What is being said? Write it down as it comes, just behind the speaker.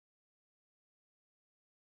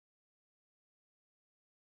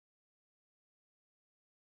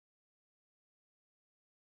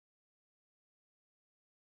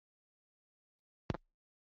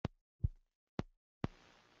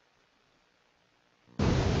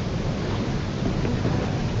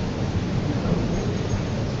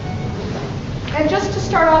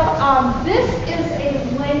start off. This is a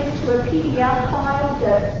link to a PDF file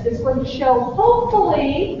that is going to show,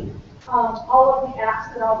 hopefully, all of the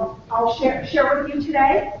apps that I'll share with you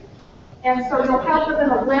today. And so you'll have them in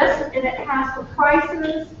a list, and it has the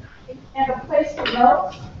prices and a place for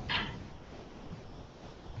notes.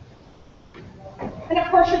 And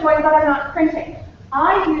of course, you're going, but I'm not printing.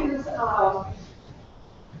 I use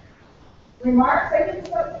Remarks, I think is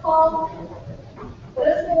what it's called.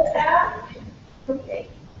 This little app. Okay.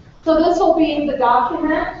 So this will be the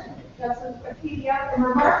document. That's a PDF. And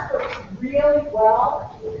Remarks works really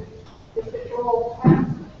well. It's a little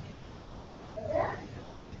text. Okay.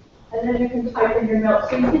 And then you can type in your notes.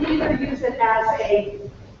 So you can either use it as a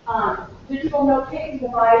digital note-taking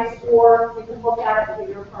device, or you can look at it with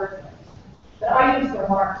your partner. But I use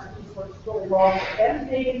Remarks, which works really well for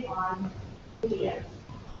editing on PDFs.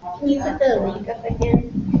 Can you put the link up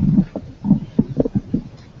again?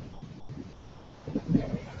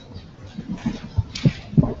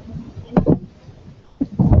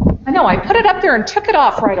 I know, I put it up there and took it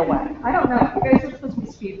off right away. I don't know, you guys are supposed to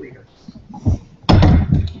be speed readers.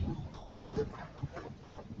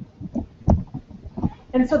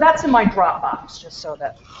 And so that's in my Dropbox, just so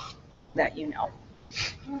that you know.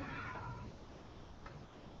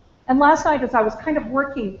 And last night, as I was kind of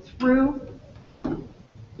working through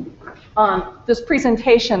this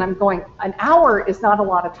presentation, I'm going, an hour is not a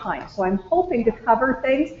lot of time, so I'm hoping to cover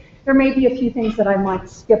things. There may be a few things that I might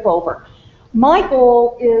skip over. My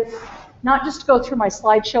goal is not just to go through my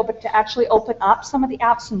slideshow, but to actually open up some of the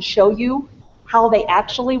apps and show you how they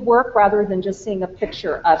actually work, rather than just seeing a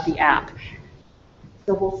picture of the app.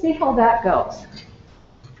 So we'll see how that goes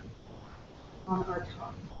on our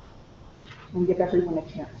talk, and give everyone a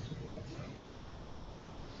chance.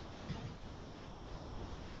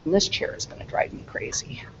 And this chair is going to drive me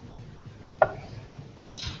crazy.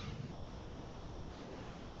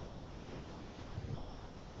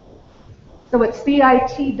 So it's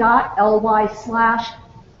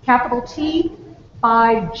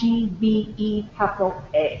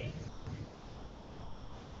bit.ly/T5GBE.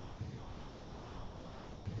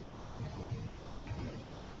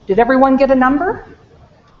 Did everyone get a number?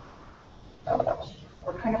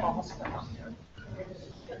 We're kind of almost done.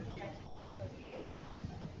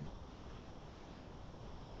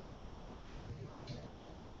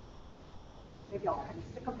 Maybe I'll kind of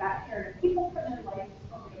stick them back here, and if people put in like, okay,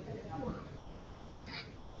 put a number.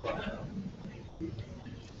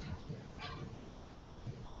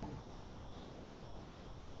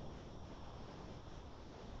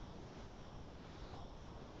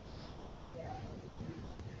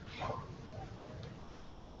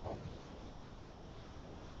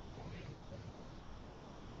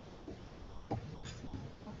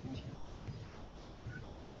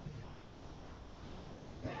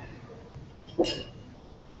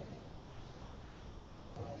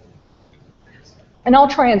 And I'll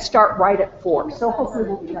try and start right at 4, so hopefully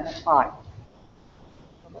we'll be done at 5.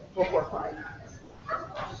 Before 5.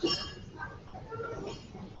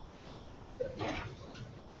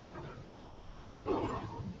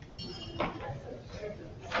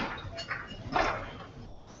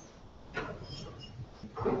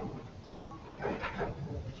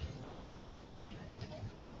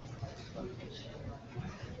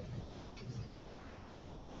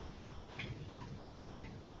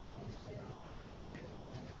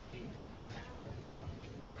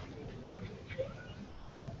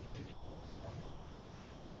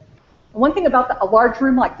 One thing about a large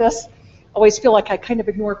room like this, I always feel like I kind of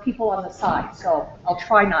ignore people on the side, so I'll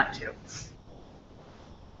try not to.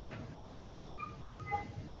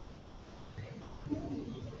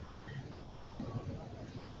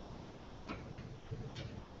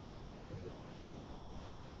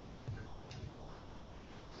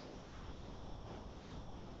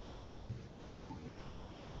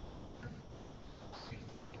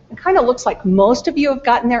 It kind of looks like most of you have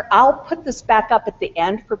gotten there. I'll put this back up at the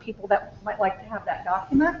end for people that might like to have that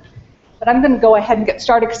document. But I'm going to go ahead and get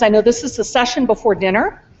started, because I know this is the session before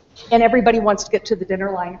dinner, and everybody wants to get to the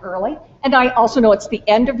dinner line early. And I also know it's the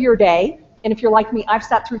end of your day, and if you're like me, I've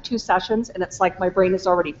sat through 2 sessions, and it's like my brain is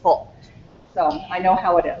already full. So I know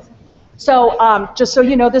how it is. So just so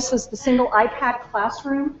you know, this is the single iPad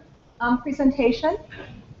classroom presentation.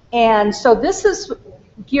 And so this is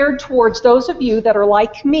geared towards those of you that are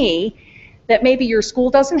like me, that maybe your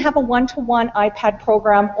school doesn't have a one-to-one iPad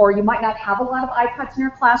program, or you might not have a lot of iPads in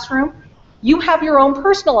your classroom. You have your own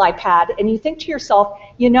personal iPad, and you think to yourself,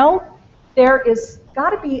 you know, there is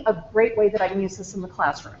got to be a great way that I can use this in the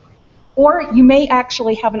classroom. Or you may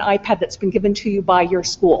actually have an iPad that's been given to you by your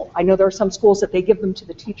school. I know there are some schools that they give them to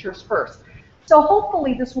the teachers first. So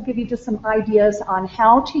hopefully this will give you just some ideas on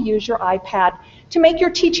how to use your iPad to make your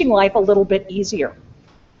teaching life a little bit easier.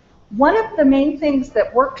 One of the main things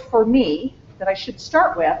that worked for me, that I should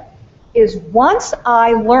start with, is once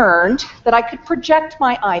I learned that I could project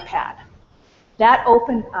my iPad, that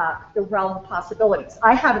opened up the realm of possibilities.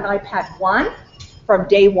 I had an iPad 1 from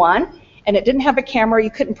day one, and it didn't have a camera. You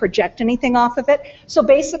couldn't project anything off of it. So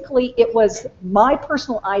basically, it was my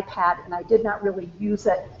personal iPad, and I did not really use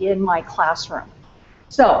it in my classroom.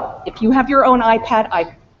 So if you have your own iPad,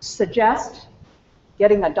 I suggest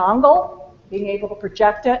getting a dongle, being able to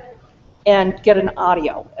project it, and get an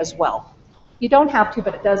audio as well. You don't have to,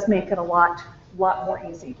 but it does make it a lot more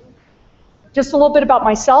easy. Just a little bit about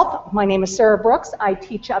myself. My name is Sarah Brooks. I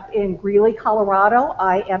teach up in Greeley, Colorado.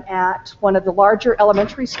 I am at one of the larger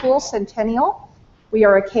elementary schools, Centennial. We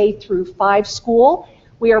are a K-5 school.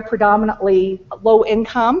 We are predominantly low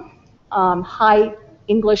income, high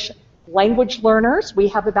English language learners. We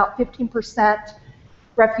have about 15%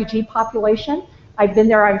 refugee population. I've been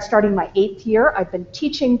there, I'm starting my 8th year. I've been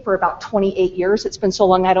teaching for about 28 years. It's been so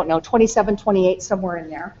long, I don't know, 27, 28, somewhere in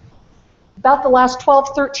there. About the last 12,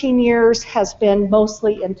 13 years has been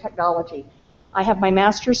mostly in technology. I have my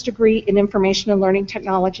master's degree in information and learning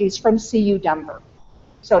technologies from CU Denver.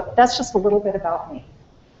 So that's just a little bit about me.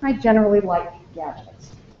 I generally like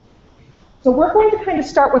gadgets. So we're going to kind of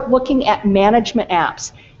start with looking at management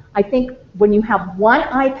apps. I think when you have one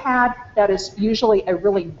iPad, that is usually a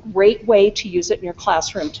really great way to use it in your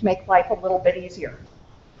classroom to make life a little bit easier.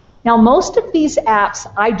 Now, most of these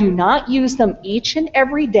apps, I do not use them each and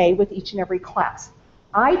every day with each and every class.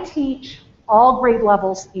 I teach all grade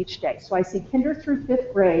levels each day. So I see kinder through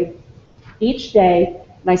 5th grade each day,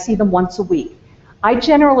 and I see them once a week. I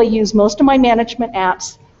generally use most of my management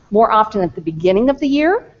apps more often at the beginning of the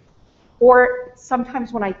year, or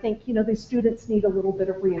sometimes when I think, you know, the students need a little bit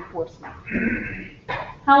of reinforcement.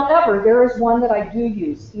 However, there is one that I do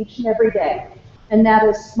use each and every day, and that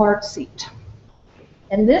is Smart Seat.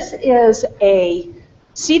 And this is a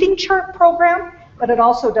seating chart program, but it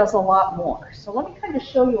also does a lot more. So let me kind of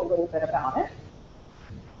show you a little bit about it.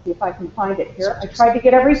 See if I can find it here. I tried to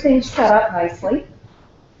get everything set up nicely.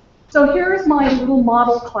 So here's my little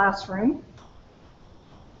model classroom.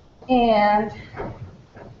 And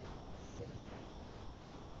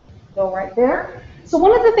go right there. So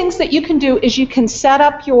one of the things that you can do is you can set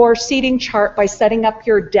up your seating chart by setting up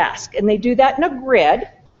your desk. And they do that in a grid,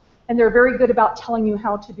 and they're very good about telling you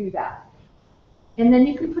how to do that. And then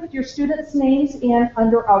you can put your students' names in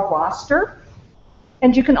under a roster,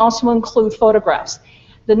 and you can also include photographs.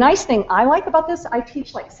 The nice thing I like about this, I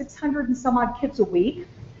teach like 600 and some odd kids a week.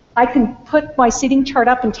 I can put my seating chart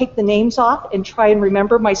up and take the names off and try and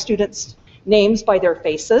remember my students' names by their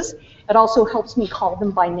faces. It also helps me call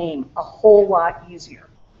them by name a whole lot easier.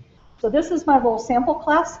 So this is my little sample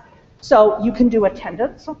class. So you can do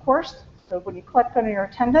attendance, of course. So when you click on your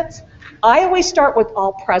attendance, I always start with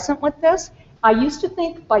all present with this. I used to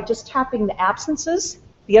think by just tapping the absences,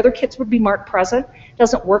 the other kids would be marked present. It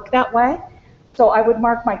doesn't work that way. So I would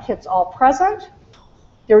mark my kids all present.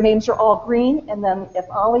 Their names are all green. And then if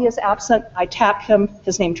Ollie is absent, I tap him.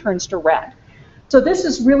 His name turns to red. So this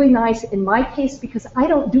is really nice in my case because I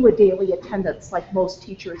don't do a daily attendance like most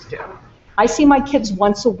teachers do. I see my kids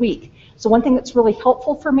once a week. So one thing that's really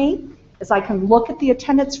helpful for me is I can look at the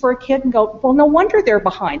attendance for a kid and go, well, no wonder they're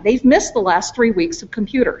behind. They've missed the last 3 weeks of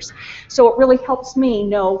computers. So it really helps me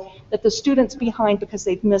know that the student's behind because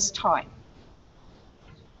they've missed time.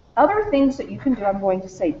 Other things that you can do, I'm going to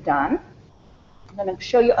say done. I'm going to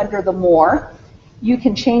show you under the more. You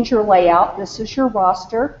can change your layout. This is your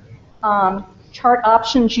roster. Chart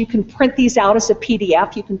options, you can print these out as a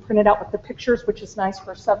PDF. You can print it out with the pictures, which is nice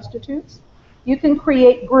for substitutes. You can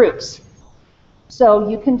create groups. So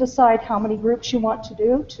you can decide how many groups you want to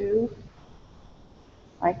do,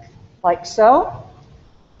 like so,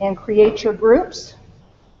 and create your groups.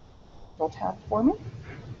 Full tab for me.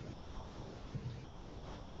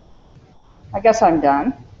 I guess I'm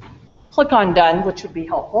done. Click on done, which would be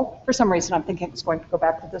helpful. For some reason, I'm thinking it's going to go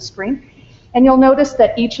back to this screen. And you'll notice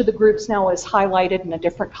that each of the groups now is highlighted in a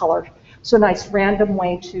different color. So a nice random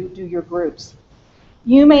way to do your groups.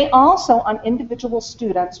 You may also, on individual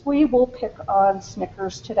students, we will pick on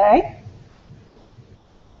Snickers today.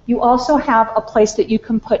 You also have a place that you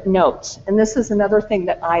can put notes. And this is another thing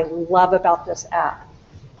that I love about this app.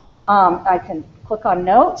 I can click on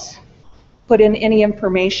notes, put in any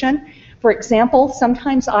information. For example,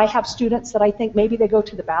 sometimes I have students that I think maybe they go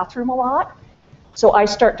to the bathroom a lot. So I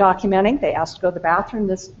start documenting. They asked to go to the bathroom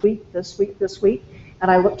this week, this week, this week.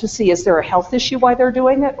 And I look to see, is there a health issue why they're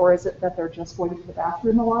doing it, or is it that they're just going to the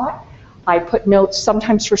bathroom a lot? I put notes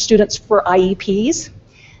sometimes for students for IEPs,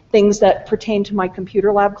 things that pertain to my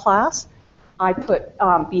computer lab class. I put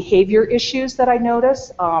behavior issues that I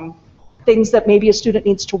notice, things that maybe a student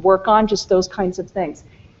needs to work on, just those kinds of things.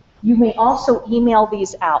 You may also email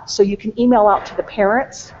these out. So you can email out to the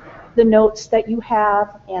parents the notes that you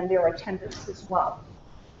have and their attendance as well.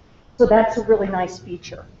 So that's a really nice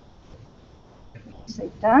feature. Say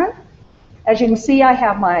done. As you can see, I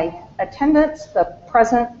have my attendance, the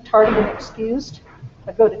present, tardy, and excused.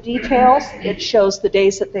 I go to details. It shows the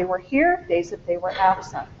days that they were here, days that they were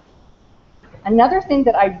absent. Another thing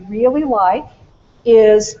that I really like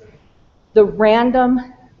is the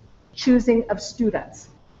random choosing of students.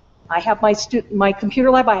 I have my computer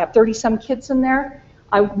lab, I have 30-some kids in there.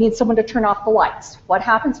 I need someone to turn off the lights. What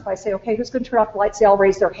happens if I say, okay, who's going to turn off the lights? They all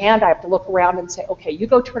raise their hand. I have to look around and say, okay, you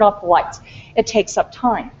go turn off the lights. It takes up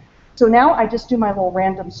time. So now I just do my little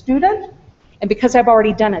random student, and because I've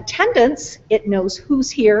already done attendance, it knows who's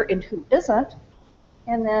here and who isn't.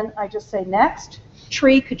 And then I just say, next,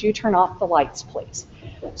 Tree, could you turn off the lights, please?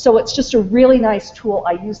 So it's just a really nice tool.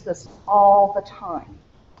 I use this all the time.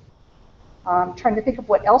 I'm trying to think of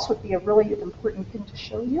what else would be a really important thing to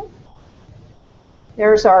show you.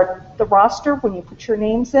 There's the roster when you put your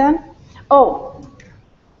names in. Oh,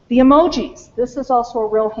 the emojis. This is also a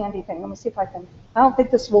real handy thing. Let me see if I don't think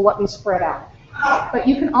this will let me spread out. But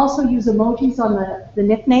you can also use emojis on the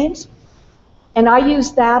nicknames. And I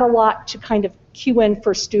use that a lot to kind of cue in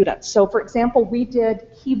for students. So for example, we did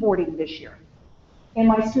keyboarding this year. And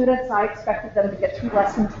my students, I expected them to get through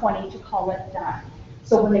lesson 20 to call it done.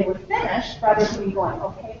 So when they were finished, rather than me going,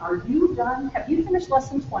 okay, are you done? Have you finished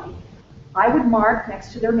lesson 20? I would mark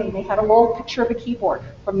next to their name. They had a little picture of a keyboard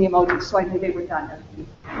from the emojis, so I knew they were done.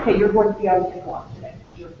 Okay, you're going to be on the block today.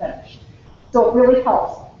 You're finished. So it really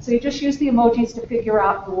helps. So you just use the emojis to figure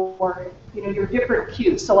out your different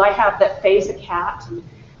cues. So I have that Faye's a cat. And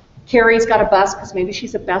Carrie's got a bus because maybe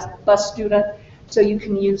she's a bus student. So you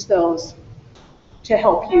can use those to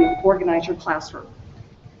help you organize your classroom.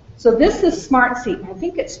 So this is Smart Seat. I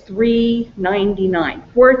think it's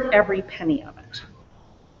 $3.99, worth every penny of it.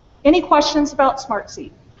 Any questions about Smart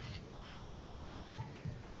Seat?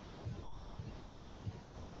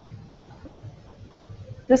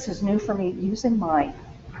 This is new for me, using my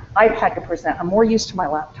iPad to present. I'm more used to my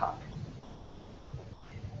laptop.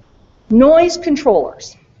 Noise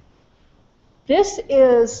controllers. This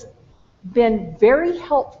has been very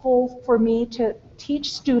helpful for me to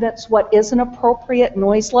teach students what is an appropriate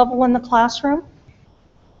noise level in the classroom.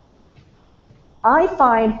 I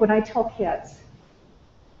find when I tell kids,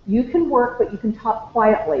 you can work, but you can talk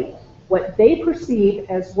quietly. What they perceive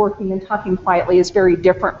as working and talking quietly is very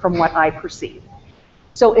different from what I perceive.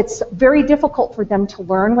 So it's very difficult for them to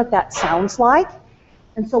learn what that sounds like.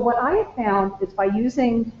 And so what I have found is by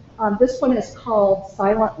using, this one is called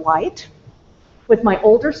Silent Light. With my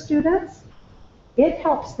older students, it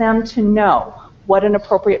helps them to know what an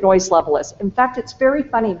appropriate noise level is. In fact, it's very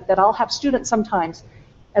funny that I'll have students sometimes,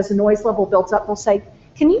 as the noise level builds up, they'll say,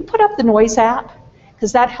 can you put up the noise app?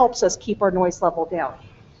 Because that helps us keep our noise level down.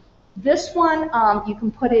 This one, you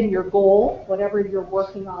can put in your goal, whatever you're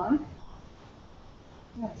working on.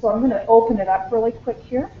 So I'm going to open it up really quick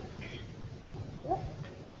here.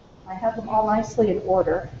 I have them all nicely in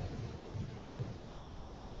order.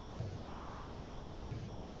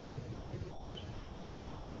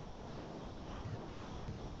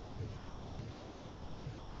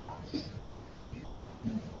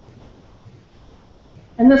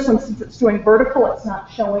 And this one, since it's doing vertical, it's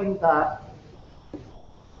not showing the,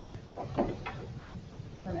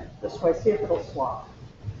 turn it this way, see if it'll swap.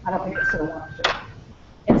 I don't think it's going to want to.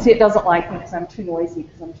 And see, it doesn't like me because I'm too noisy,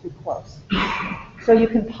 because I'm too close. So you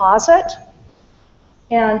can pause it,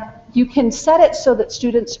 and you can set it so that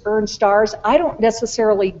students earn stars. I don't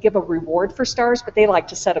necessarily give a reward for stars, but they like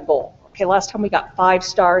to set a goal. Okay, last time we got 5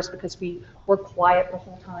 stars because we were quiet the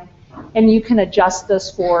whole time. And you can adjust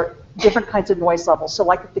this for different kinds of noise levels. So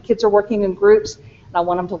like if the kids are working in groups, and I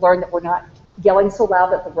want them to learn that we're not yelling so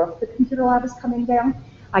loud that the roof of the computer lab is coming down,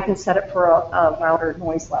 I can set it for a louder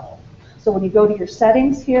noise level. So when you go to your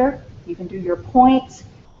settings here, you can do your points.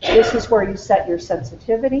 This is where you set your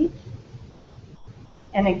sensitivity.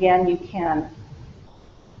 And again, you can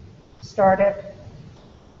start it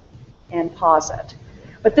and pause it.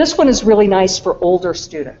 But this one is really nice for older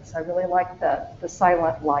students. I really like the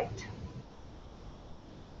Silent Light.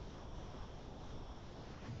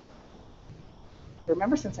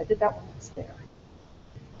 Remember, since I did that one, it's there.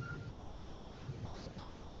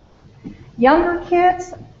 Younger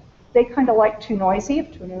kids, they kind of like too noisy.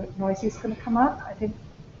 If too noisy is going to come up, I think.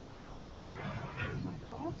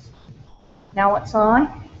 Now it's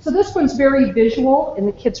on. So this one's very visual, and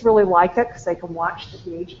the kids really like it because they can watch the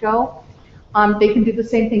gauge go. They can do the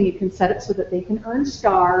same thing. You can set it so that they can earn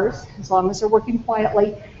stars as long as they're working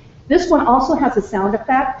quietly. This one also has a sound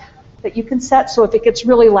effect that you can set, so if it gets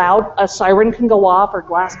really loud, a siren can go off or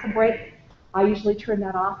glass can break. I usually turn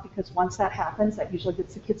that off because once that happens, that usually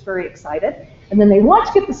gets the kids very excited. And then they want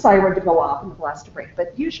to get the siren to go off and the glass to break.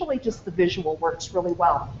 But usually just the visual works really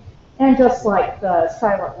well. And just like the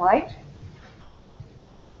silent light.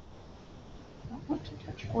 I want to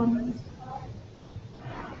touch one.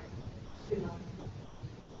 I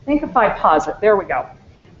think if I pause it, there we go.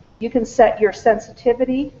 You can set your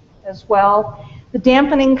sensitivity as well. The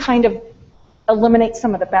dampening kind of eliminates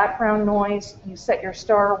some of the background noise. You set your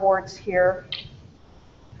star awards here,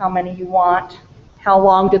 how many you want, how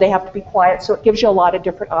long do they have to be quiet, so it gives you a lot of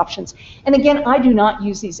different options. And again, I do not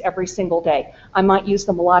use these every single day. I might use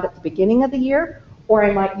them a lot at the beginning of the year, or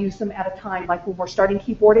I might use them at a time, like when we're starting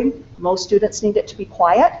keyboarding, most students need it to be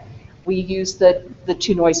quiet. We use the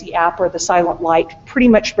Too Noisy app or the silent light pretty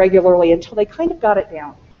much regularly until they kind of got it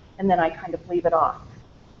down, and then I kind of leave it off.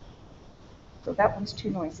 So that one's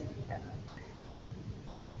too noisy.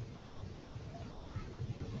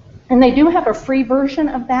 And they do have a free version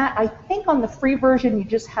of that. I think on the free version you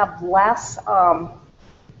just have less,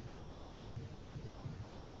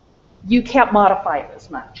 you can't modify it as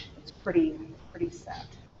much. It's pretty set.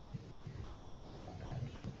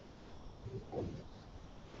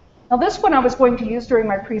 Now this one I was going to use during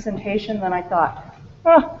my presentation, then I thought,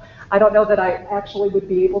 oh, I don't know that I actually would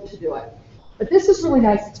be able to do it. But this is really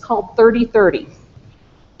nice. It's called 30/30.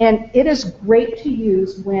 And it is great to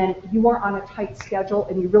use when you are on a tight schedule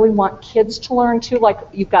and you really want kids to learn too. Like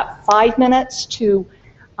you've got 5 minutes to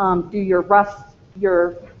do your rough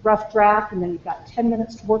draft, and then you've got 10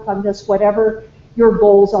 minutes to work on this, whatever your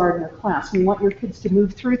goals are in your class. You want your kids to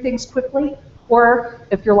move through things quickly, or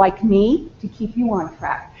if you're like me, to keep you on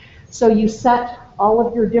track. So you set all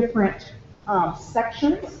of your different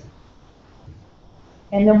sections,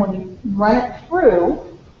 and then when you run it through,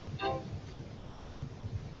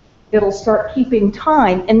 it'll start keeping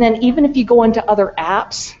time, and then even if you go into other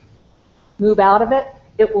apps, move out of it,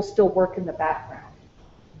 it will still work in the background.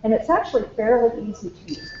 And it's actually fairly easy to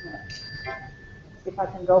use. See if I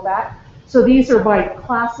can go back. So these are my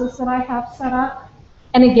classes that I have set up.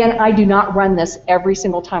 And again, I do not run this every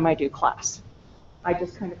single time I do class. I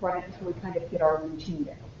just kind of run it until we kind of get our routine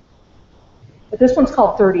down. But this one's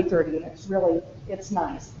called 30/30, and it's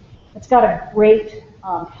nice. It's got a great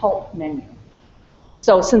help menu.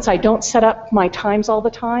 So since I don't set up my times all the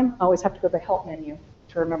time, I always have to go to the help menu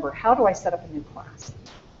to remember, how do I set up a new class?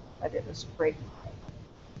 But it is great.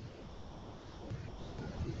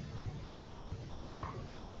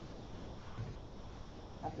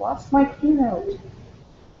 I've lost my keynote.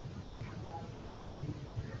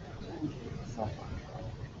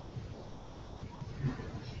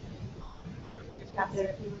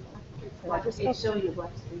 Show you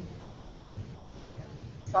what to do.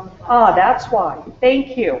 Ah, that's why.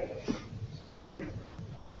 Thank you.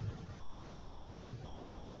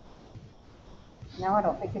 Now I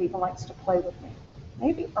don't think it even likes to play with me.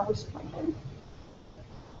 Maybe I was playing.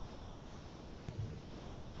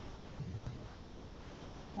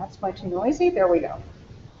 That's my too noisy. There we go.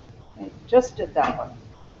 I just did that one.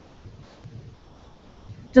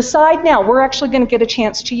 Decide Now. We're actually going to get a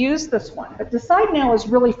chance to use this one. But Decide Now is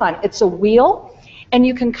really fun. It's a wheel, and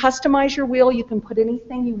you can customize your wheel. You can put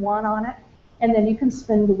anything you want on it, and then you can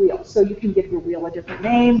spin the wheel. So you can give your wheel a different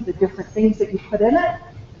name, the different things that you put in it.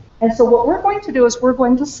 And so what we're going to do is we're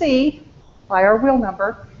going to see, by our wheel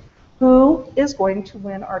number, who is going to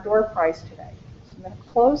win our door prize today. So I'm going to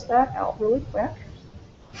close that out really quick.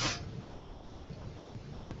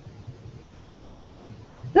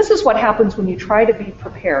 This is what happens when you try to be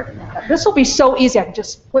prepared. This will be so easy. I can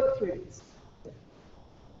just flip through these.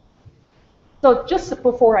 So just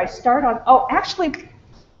before I start on, oh, actually,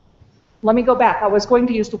 let me go back. I was going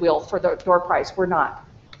to use the wheel for the door prize. We're not.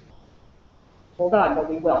 Hold on, but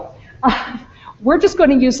we will. We're just going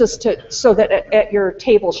to use this so that at your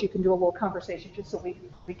tables you can do a little conversation, just so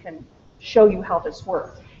we can show you how this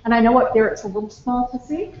works. And I know up there it's a little small to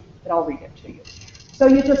see, but I'll read it to you. So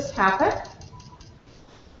you just tap it.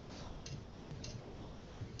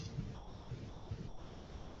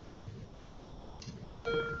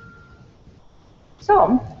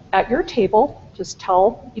 So at your table, just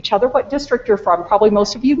tell each other what district you're from. Probably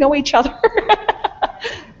most of you know each other.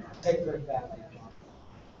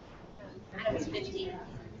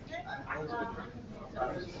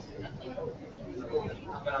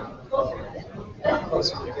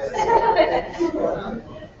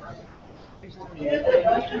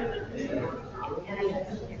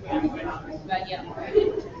 But yeah.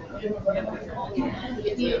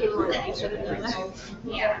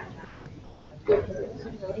 Yeah.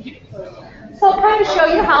 So I'll kind of show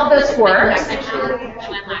you how this works.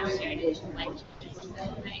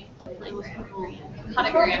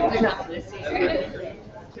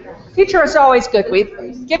 Future is always good. We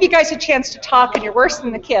give you guys a chance to talk, and you're worse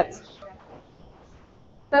than the kids.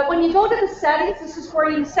 But when you go to the settings, this is where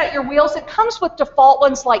you can set your wheels. It comes with default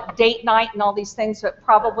ones like date night and all these things that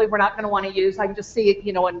probably we're not going to want to use. I can just see it,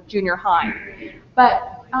 you know, in junior high.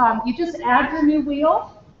 But you just add your new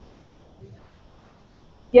wheel,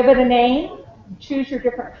 give it a name, choose your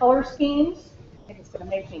different color schemes. I think it's going to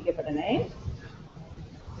make me give it a name.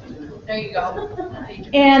 There you go.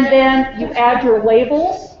 And then you add your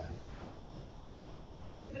labels.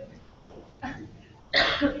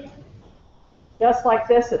 Just like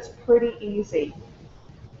this, it's pretty easy.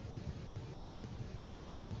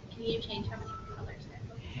 Can you change how many colors?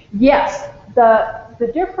 Yes,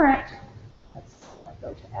 the different, let's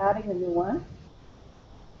go to adding a new one.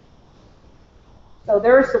 So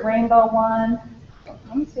there's the rainbow one.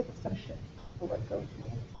 Let me see if it's going to shift.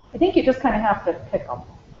 I think you just kind of have to pick them.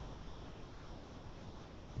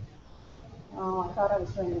 Oh, I thought I was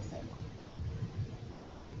doing the same.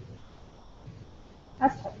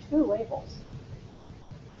 Has to have two labels.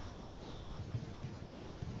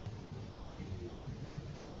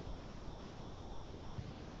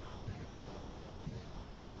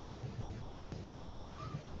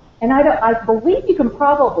 And I believe you can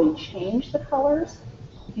probably change the colors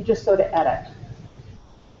if you just go to edit.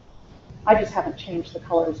 I just haven't changed the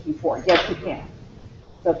colors before. Yes, you can.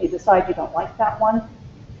 So if you decide you don't like that one,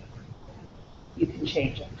 you can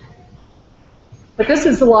change it. But this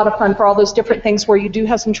is a lot of fun for all those different things where you do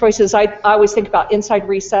have some choices. I always think about inside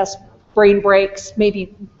recess, brain breaks,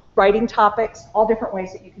 maybe writing topics, all different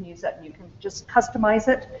ways that you can use it, and you can just customize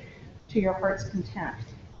it to your heart's content.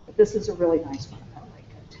 But this is a really nice one. I like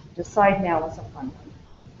it. Decide Now is a fun one.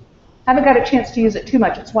 Haven't got a chance to use it too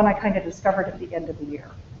much. It's one I kind of discovered at the end of the year.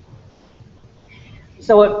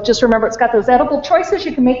 So just remember, it's got those edible choices.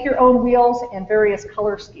 You can make your own wheels and various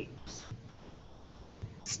color schemes.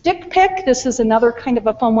 Stick pick, this is another kind of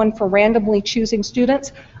a fun one for randomly choosing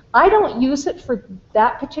students. I don't use it for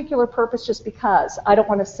that particular purpose just because I don't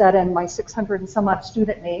want to set in my 600 and some odd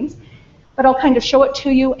student names. But I'll kind of show it to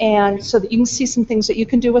you and so that you can see some things that you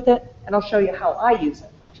can do with it, and I'll show you how I use it,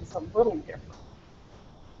 which is a little different.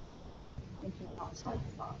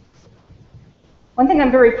 One thing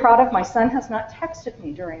I'm very proud of, my son has not texted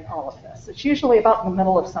me during all of this. It's usually about in the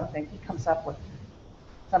middle of something. He comes up with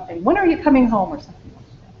something. When are you coming home or something like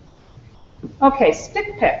that? Okay,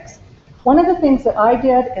 stick picks. One of the things that I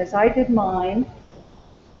did is I did mine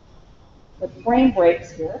with brain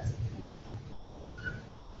breaks here.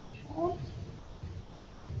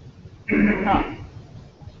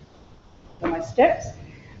 My sticks.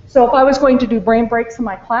 So if I was going to do brain breaks in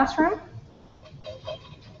my classroom,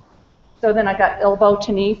 so then I got elbow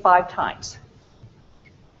to knee 5 times.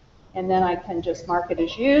 And then I can just mark it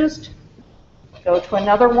as used, go to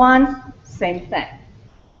another one, same thing.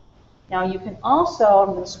 Now you can also, I'm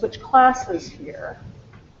going to switch classes here.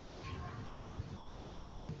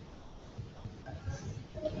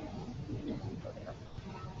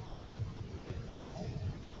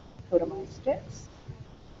 Go to my sticks.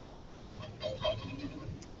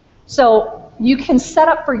 So you can set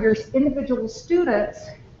up for your individual students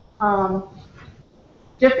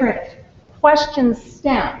different question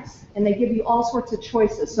stems, and they give you all sorts of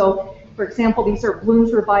choices. So, for example, these are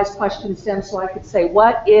Bloom's revised question stems, so I could say,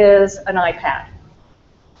 what is an iPad?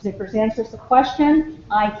 Snickers answers the question.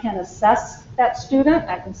 I can assess that student.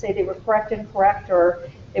 I can say they were correct, incorrect, or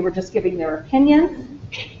they were just giving their opinion.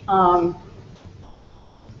 And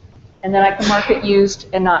then I can mark it used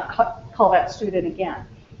and not call that student again.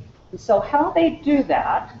 And so how they do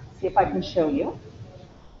that, see if I can show you.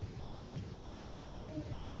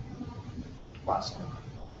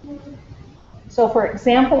 So for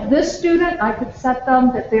example, this student, I could set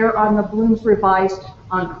them that they're on the Bloom's revised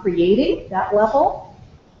on creating, that level.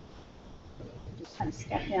 Just kind of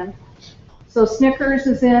step in. So Snickers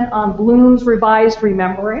is in on Bloom's revised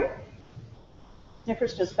remembering.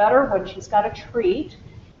 Snickers does better when she's got a treat.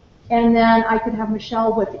 And then I could have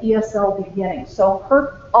Michelle with ESL beginning. So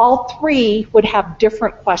all 3 would have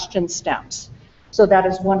different question stems. So that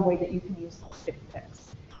is one way that you can use the stick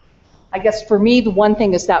picks. I guess for me, the one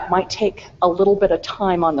thing is that might take a little bit of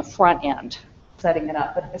time on the front end, setting it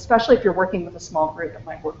up. But especially if you're working with a small group, it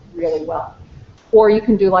might work really well. Or you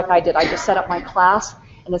can do like I did. I just set up my class,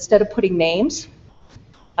 and instead of putting names,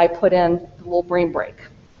 I put in a little brain break.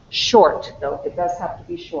 Short, though. It does have to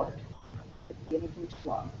be short. be anything too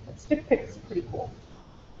long. But stick pick is pretty cool.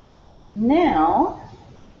 Now,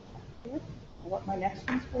 what my next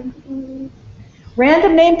one's going to be.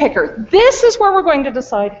 Random name picker. This is where we're going to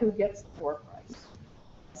decide who gets the door prize.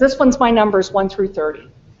 This one's my numbers 1 through 30.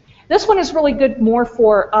 This one is really good more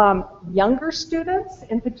for younger students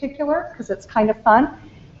in particular because it's kind of fun.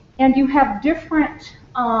 And you have different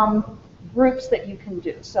groups that you can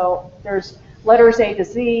do. So there's letters A to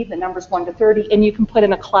Z, the numbers 1 to 30, and you can put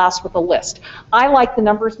in a class with a list. I like the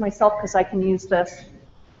numbers myself because I can use this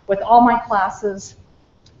with all my classes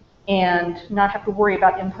and not have to worry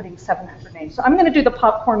about inputting 700 names. So I'm going to do the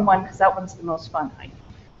popcorn one because that one's the most fun.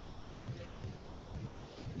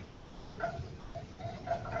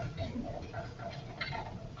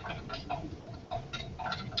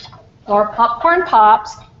 Our popcorn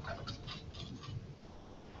pops.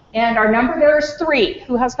 And our number there is 3.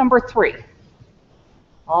 Who has number 3?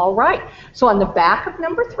 All right. So on the back of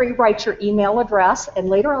number 3, write your email address, and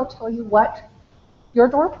later I'll tell you what your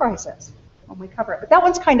door prize is when we cover it. But that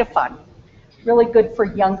one's kind of fun. Really good for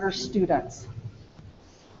younger students.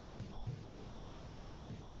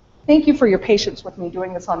 Thank you for your patience with me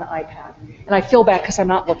doing this on the iPad. And I feel bad because I'm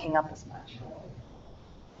not looking up as much.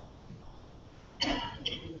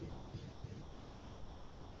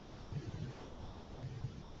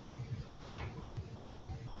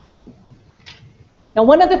 Now,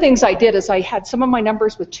 one of the things I did is I had some of my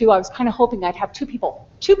numbers with 2. I was kind of hoping I'd have two people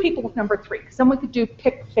with number 3, because then we could do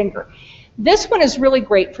pick finger. This one is really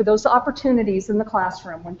great for those opportunities in the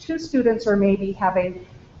classroom when 2 students are maybe having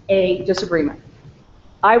a disagreement.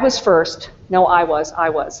 I was first. No, I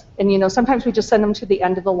was. And you know, sometimes we just send them to the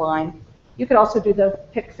end of the line. You could also do the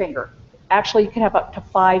pick finger. Actually, you can have up to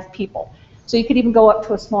 5 people. So you could even go up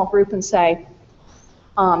to a small group and say,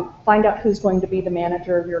 find out who's going to be the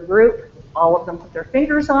manager of your group. All of them put their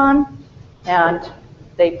fingers on, and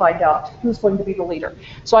they find out who's going to be the leader.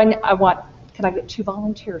 So I want, can I get 2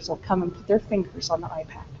 volunteers who'll come and put their fingers on the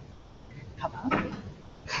iPad? Come on.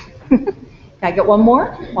 Can I get one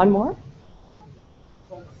more? One more?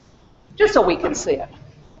 Just so we can see it.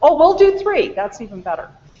 Oh, we'll do 3. That's even better.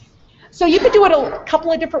 So you could do it a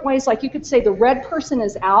couple of different ways. Like you could say the red person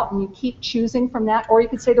is out, and you keep choosing from that, or you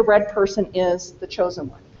could say the red person is the chosen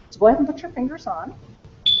one. So go ahead and put your fingers on.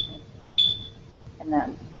 And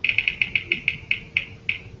then,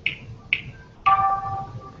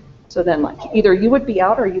 so then like either you would be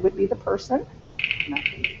out or you would be the person.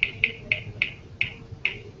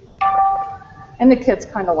 And the kids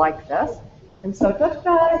kind of like this. And so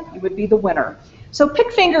you would be the winner. So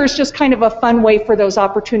pick finger is just kind of a fun way for those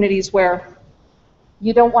opportunities where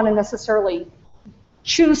you don't want to necessarily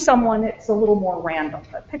choose someone. It's a little more random.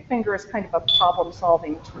 But pick finger is kind of a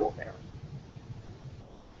problem-solving tool there.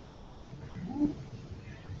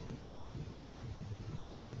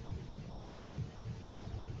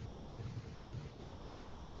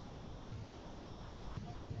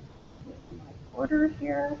 Order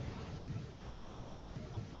here.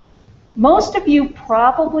 Most of you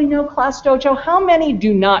probably know Class Dojo. How many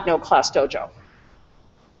do not know Class Dojo?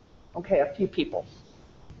 Okay, a few people.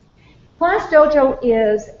 Class Dojo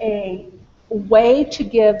is a way to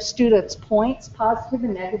give students points, positive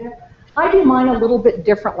and negative. I do mine a little bit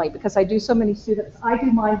differently because I do so many students. I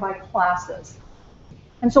do mine by classes.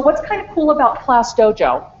 And so what's kind of cool about Class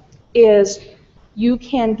Dojo is you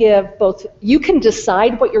can give both, you can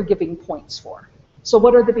decide what you're giving points for. So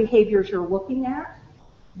what are the behaviors you're looking at?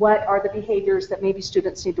 What are the behaviors that maybe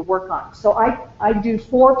students need to work on? So I do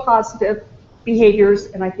 4 positive behaviors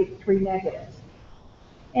and I think 3 negatives.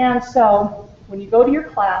 And so when you go to your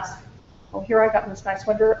class, well, here I got this nice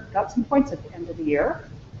one, got some points at the end of the year.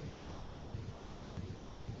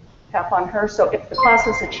 Tap on her. So if the class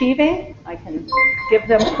is achieving, I can give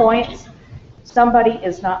them points. Somebody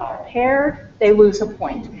is not prepared, they lose a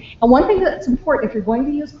point. And one thing that's important, if you're going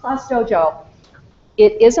to use Class Dojo,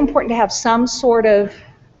 it is important to have some sort of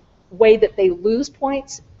way that they lose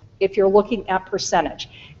points if you're looking at percentage.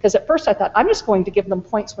 Because at first I thought, I'm just going to give them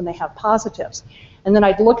points when they have positives. And then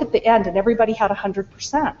I'd look at the end and everybody had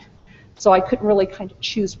 100%. So I couldn't really kind of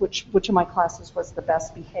choose which of my classes was the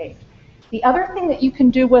best behaved. The other thing that you can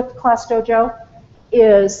do with Class Dojo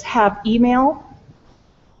is have email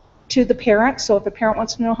to the parent. So if a parent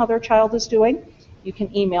wants to know how their child is doing, you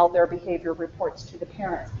can email their behavior reports to the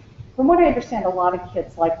parents. From what I understand, a lot of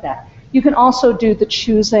kids like that. You can also do the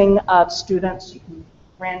choosing of students. You can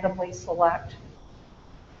randomly select.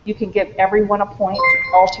 You can give everyone a point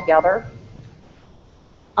altogether.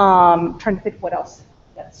 Trying to think what else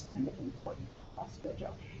that's kind of important.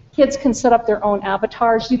 Kids can set up their own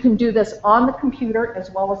avatars. You can do this on the computer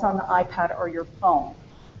as well as on the iPad or your phone.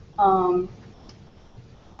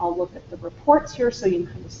 I'll look at the reports here so you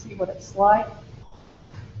can kind of see what it's like.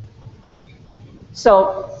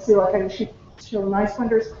 So, see, like I show Nice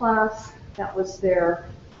Wonders class, that was they were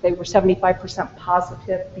 75%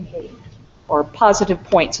 positive behaved, or positive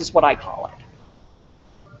points is what I call it.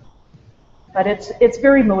 But it's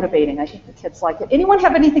very motivating. I think the kids like it. Anyone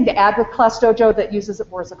have anything to add with Class Dojo that uses it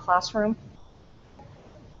more as a classroom?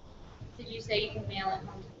 Did you say you can mail it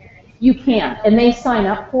home to parents? You can, and they sign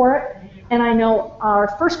up for it. And I know our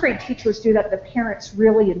first grade teachers do that. The parents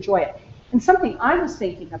really enjoy it. And something I was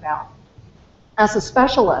thinking about as a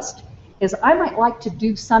specialist is I might like to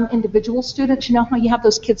do some individual students. You know how you have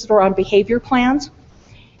those kids that are on behavior plans?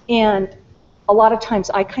 And a lot of times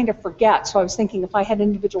I kind of forget. So I was thinking if I had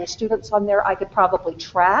individual students on there, I could probably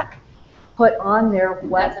track, put on there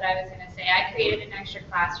what. That's what I was going to say. I created an extra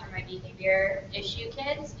class for my behavior issue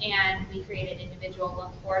kids, and we created individual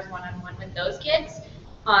look-fors one-on-one with those kids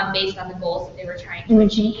based on the goals that they were trying to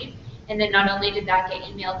achieve. And then not only did that get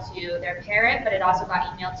emailed to their parent, but it also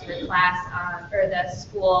got emailed to the class or the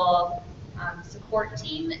school support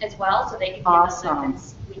team as well, so they could Awesome.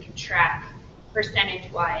 we could track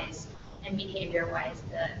percentage-wise and behavior-wise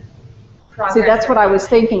the progress. See, that's what I was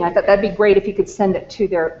thinking. I thought that'd be great if you could send it to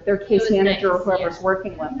their case manager nice, or whoever's yeah.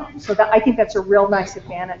 working with them. So I think that's a real nice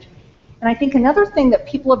advantage. And I think another thing that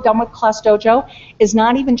people have done with Class Dojo is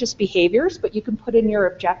not even just behaviors, but you can put in your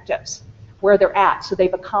objectives, where they're at. So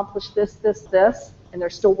they've accomplished this, this, this, and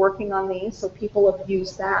they're still working on these. So people have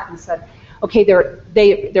used that and said, okay, they're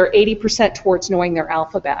 80% towards knowing their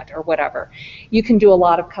alphabet or whatever. You can do a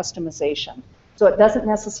lot of customization. So it doesn't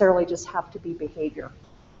necessarily just have to be behavior.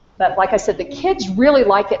 But like I said, the kids really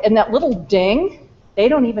like it. And that little ding, they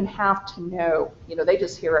don't even have to know. You know, they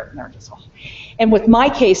just hear it and they're just, oh. And with my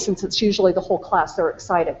case, since it's usually the whole class, they're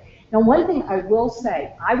excited. Now, one thing I will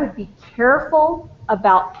say, I would be careful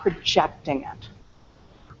about projecting it.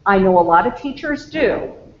 I know a lot of teachers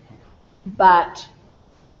do, but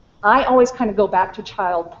I always kind of go back to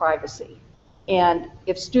child privacy. And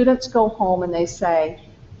if students go home and they say,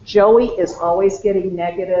 Joey is always getting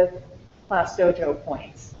negative Class Dojo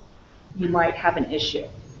points, you might have an issue.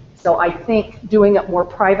 So I think doing it more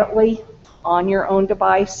privately on your own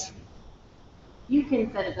device. You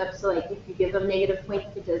can set it up so like if you give them negative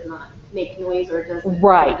points, it does not make noise or it doesn't.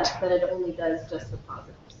 Right. That it only does just the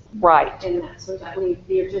positives. Right. And that, so that way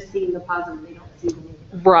they're just seeing the positive, they don't see the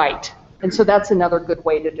negative. Right. And so that's another good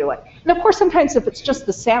way to do it. And of course, sometimes if it's just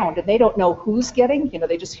the sound and they don't know who's getting, you know,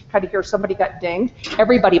 they just kind of hear somebody got dinged,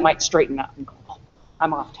 everybody might straighten up and go, oh,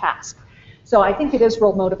 I'm off task. So I think it is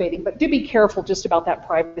real motivating, but do be careful just about that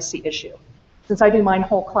privacy issue. Since I do mine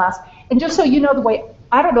whole class, and just so you know the way,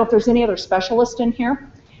 I don't know if there's any other specialist in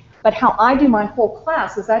here, but how I do my whole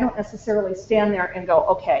class is I don't necessarily stand there and go,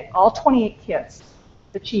 okay, all 28 kids,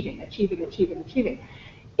 achieving.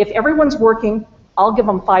 If everyone's working, I'll give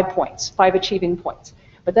them 5 points, 5 achieving points.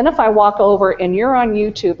 But then if I walk over and you're on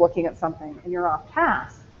YouTube looking at something and you're off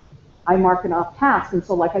task, I mark an off task. And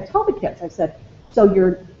so like I tell the kids, I said, so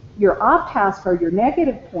your off task or your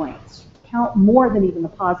negative points count more than even the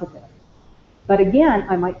positive. But again,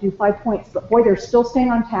 I might do 5 points, but boy, they're still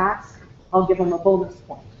staying on task, I'll give them a bonus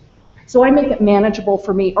point. So I make it manageable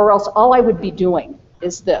for me, or else all I would be doing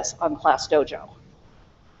is this on Class Dojo.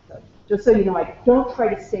 So just so you know, I don't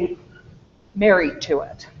try to stay married to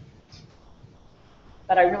it.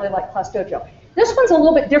 But I really like Class Dojo. This one's a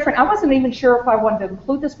little bit different. I wasn't even sure if I wanted to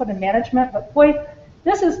include this one in management, but boy,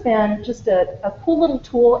 this has been just a cool little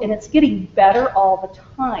tool, and it's getting better all the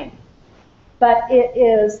time. But it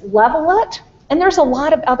is Level It, and there's a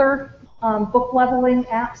lot of other book leveling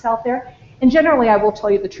apps out there. And generally, I will tell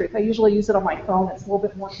you the truth. I usually use it on my phone. It's a little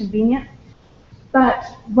bit more convenient. But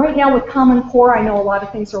right now with Common Core, I know a lot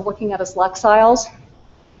of things are looking at as Lexiles.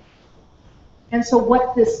 And so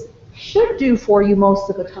what this should do for you most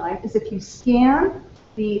of the time is if you scan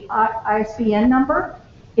the ISBN number,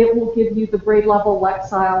 it will give you the grade level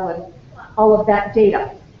Lexile and all of that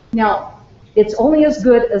data. Now, it's only as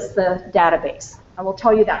good as the database. I will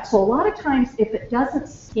tell you that. So a lot of times, if it doesn't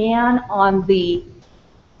scan on the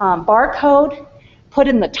barcode, put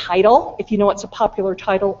in the title, if you know it's a popular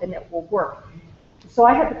title, and it will work. So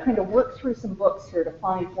I had to kind of work through some books here to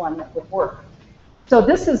find one that would work. So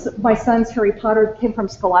this is my son's Harry Potter. It came from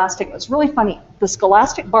Scholastic. It was really funny. The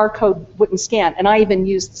Scholastic barcode wouldn't scan, and I even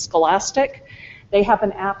used Scholastic. They have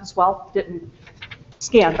an app as well, didn't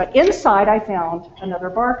scan. But inside, I found another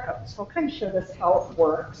barcode. So I'll kind of show this how it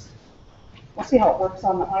works. We'll see how it works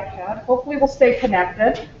on the iPad. Hopefully we'll stay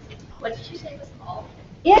connected. What did you say it was called?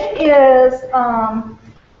 It is,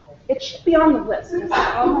 it should be on the list. Is it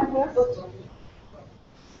on my list?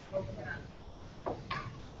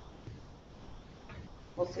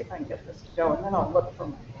 We'll see if I can get this to go, and then I'll look for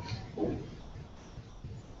my.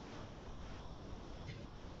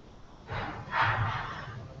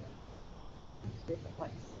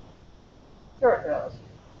 There it goes.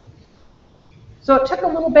 So it took a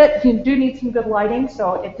little bit. You do need some good lighting,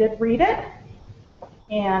 so it did read it.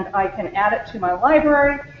 And I can add it to my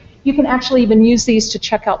library. You can actually even use these to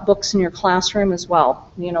check out books in your classroom as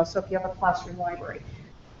well. You know, so if you have a classroom library.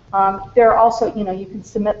 There are also, you know, you can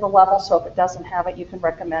submit the level, so if it doesn't have it, you can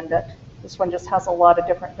recommend it. This one just has a lot of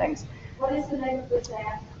different things. What is the name of this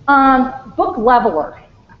app? Book Leveler.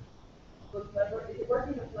 Book Leveler. Is it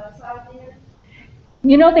working with website then?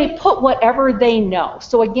 You know, they put whatever they know.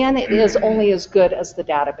 So again, it is only as good as the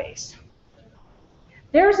database.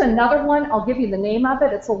 There's another one. I'll give you the name of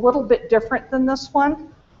it. It's a little bit different than this one.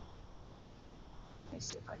 Let me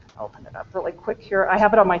see if I can open it up really quick here. I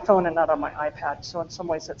have it on my phone and not on my iPad, so in some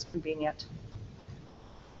ways it's convenient.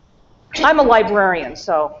 I'm a librarian,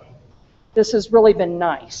 so this has really been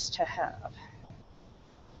nice to have.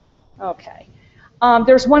 Okay.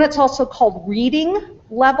 There's one that's also called Reading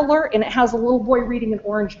Leveler, and it has a little boy reading an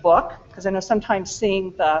orange book, because I know sometimes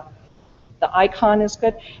seeing the icon is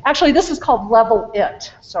good. Actually, this is called Level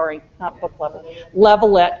It. Sorry, not Book Level.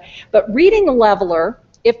 Level It. But Reading Leveler,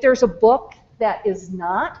 if there's a book that is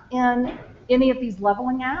not in any of these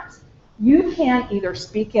leveling apps, you can either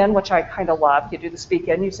speak in, which I kind of love. You do the speak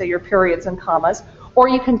in, you say your periods and commas, or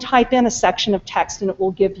you can type in a section of text and it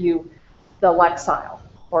will give you the lexile,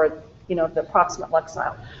 or you know, the approximate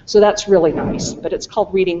lexile. So that's really nice, but it's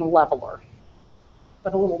called Reading Leveler,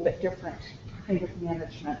 but a little bit different kind of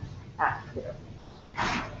management app here.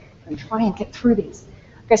 And try and get through these.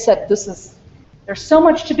 Like I said, there's so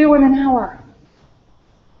much to do in an hour.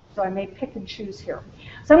 So I may pick and choose here.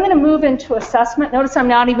 So I'm going to move into assessment. Notice I'm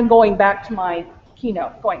not even going back to my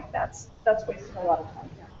keynote. That's wasting a lot of time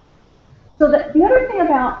here. So the other thing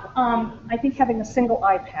about, I think, having a single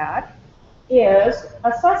iPad is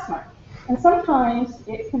assessment. And sometimes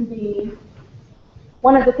it can be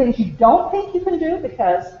one of the things you don't think you can do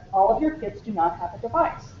because all of your kids do not have a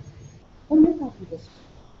device. Well, maybe I'll do this.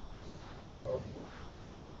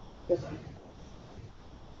 This one.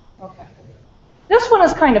 Okay. This one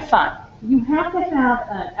is kind of fun. You have to have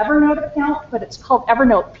an Evernote account, but it's called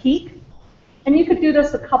Evernote Peak. And you could do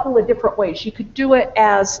this a couple of different ways. You could do it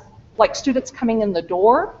as like students coming in the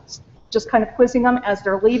door, just kind of quizzing them as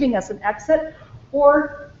they're leaving as an exit,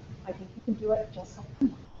 or I think you can do it just like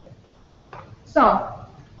that.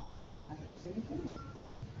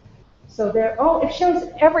 So there, oh, it shows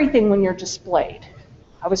everything when you're displayed.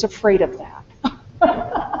 I was afraid of that.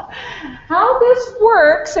 How this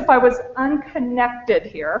works if I was unconnected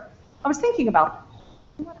here, I was thinking about,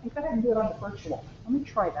 you know what, I bet I can do it on the virtual. Let me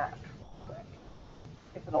try that,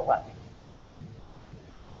 if it'll let me.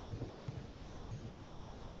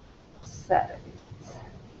 Settings,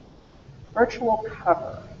 virtual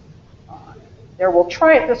cover on. There, we'll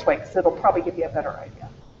try it this way because it'll probably give you a better idea.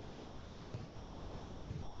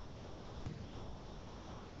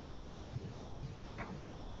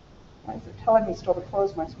 Why is it telling me still to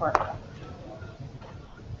close my smartphone?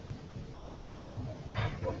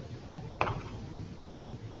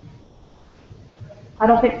 I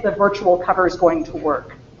don't think the virtual cover is going to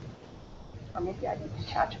work. Or maybe I need to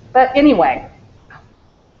attach it. But anyway.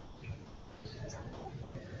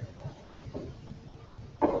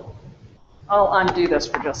 I'll undo this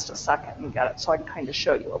for just a second and get it so I can kind of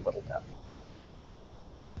show you a little bit.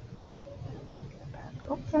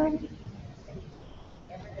 Okay.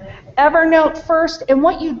 Evernote first, and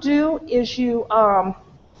what you do is you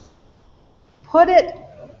put it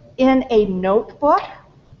in a notebook,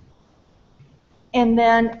 and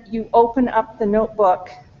then you open up the notebook.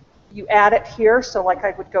 You add it here, so like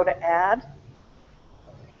I would go to add,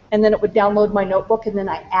 and then it would download my notebook, and then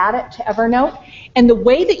I add it to Evernote. And the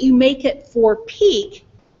way that you make it for Peak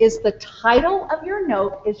is the title of your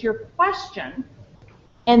note is your question,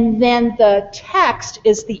 and then the text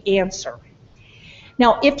is the answer.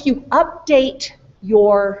 Now, if you update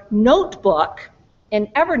your notebook in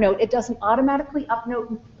Evernote, it doesn't automatically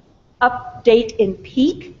update in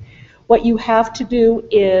Peak. What you have to do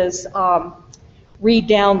is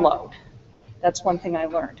re-download. That's one thing I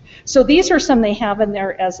learned. So these are some they have in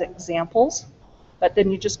there as examples, but then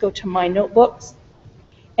you just go to My Notebooks.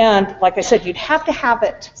 And like I said, you'd have to have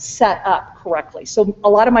it set up correctly. So a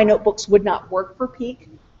lot of my notebooks would not work for Peak.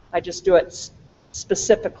 I just do it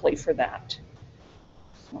specifically for that.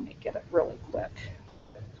 Let me get it really quick.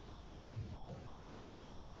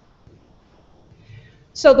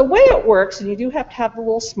 So the way it works, and you do have to have the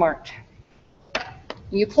little smart,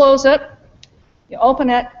 you close it, you open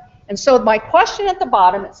it, And so my question at the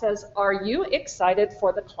bottom, it says, are you excited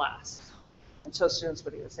for the class? And so students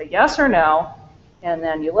would either say yes or no, and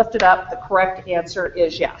then you lift it up. The correct answer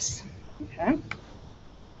is yes. Okay.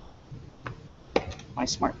 My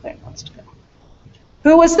smart thing wants to go.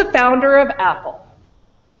 Who was the founder of Apple?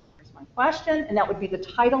 Here's my question, and that would be the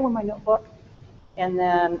title in my notebook. And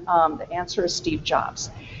then the answer is Steve Jobs.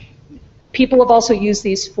 People have also used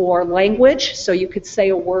these for language, so you could say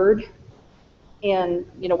a word in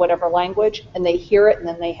whatever language, and they hear it, and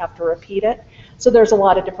then they have to repeat it. So there's a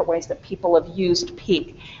lot of different ways that people have used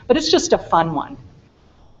peek, but it's just a fun one.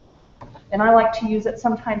 And I like to use it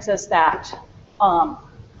sometimes as that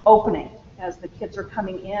opening, as the kids are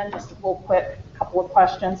coming in, just a real quick couple of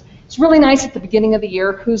questions. It's really nice at the beginning of the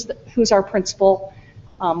year, who's our principal,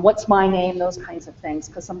 what's my name, those kinds of things,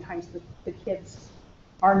 because sometimes the kids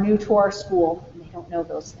are new to our school and they don't know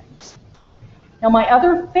those things. Now my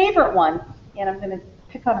other favorite one, and I'm going to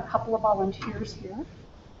pick on a couple of volunteers here,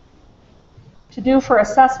 to do for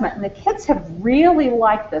assessment, and the kids have really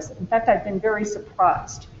liked this. In fact, I've been very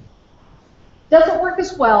surprised. Doesn't work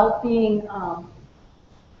as well being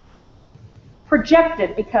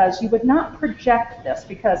projected, because you would not project this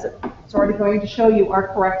because it's already going to show you our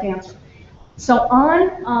correct answer. So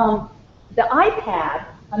on the iPad,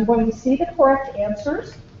 I'm going to see the correct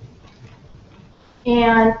answers,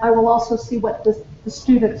 and I will also see what the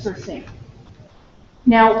students are seeing.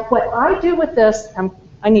 Now, what I do with this,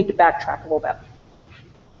 I need to backtrack a little bit.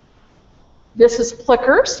 This is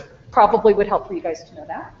Plickers. Probably would help for you guys to know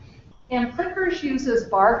that. And Plickers uses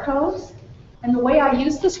barcodes. And the way I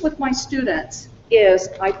use this with my students is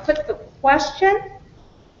I put the question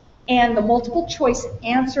and the multiple choice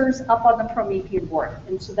answers up on the Promethean board.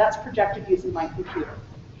 And so that's projected using my computer.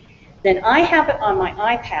 Then I have it on my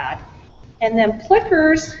iPad. And then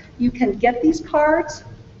Plickers, you can get these cards.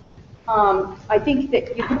 I think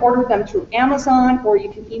that you can order them through Amazon, or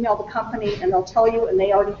you can email the company and they'll tell you, and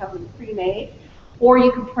they already have them pre-made, or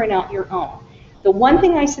you can print out your own. The one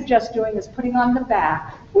thing I suggest doing is putting on the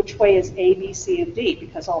back which way is A, B, C, and D,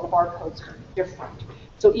 because all the barcodes are different.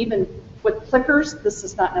 So even with Plickers, this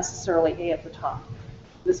is not necessarily A at the top.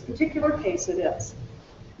 In this particular case, it is.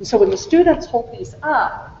 And so when the students hold these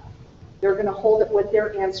up, they're going to hold it with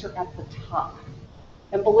their answer at the top.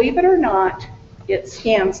 And believe it or not, it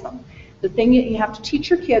scans them. The thing that you have to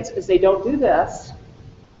teach your kids is they don't do this.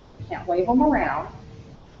 You can't wave them around.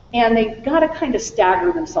 And they've got to kind of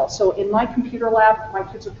stagger themselves. So in my computer lab, my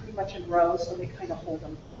kids are pretty much in rows, so they kind of hold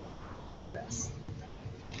them like this.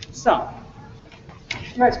 So,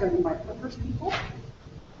 you guys are going to be my Plickers people.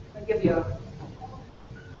 I'll give you a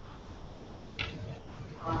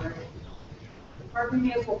honor. The card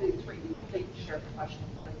reveals will be 3. You can share the questions.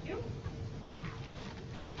 Thank you.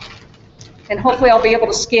 And hopefully I'll be able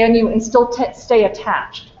to scan you and still stay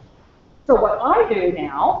attached. So what I do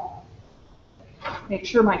now, make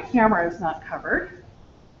sure my camera is not covered,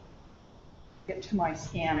 get to my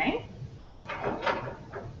scanning.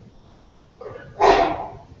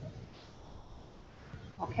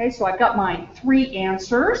 Okay, so I've got my 3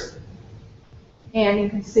 answers, and you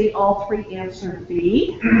can see all 3 answered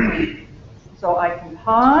B. So I can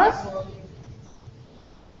pause.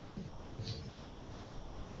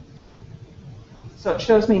 So it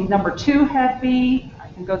shows me number 2 had B. I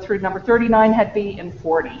can go through number 39 had B, and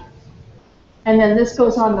 40. And then this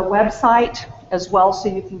goes on the website as well, so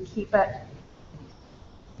you can keep it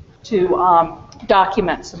to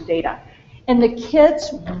document some data. And the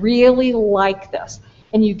kids really like this.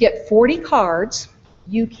 And you get 40 cards.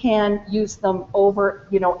 You can use them over,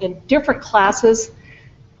 in different classes.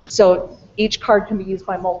 So each card can be used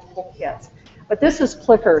by multiple kids. But this is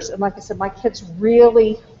Plickers, and like I said, my kids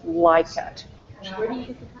really like it. Where do you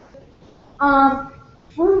get the cards?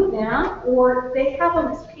 Through them, or they have them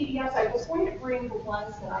as PDFs. I was going to bring the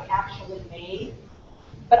ones that I actually made,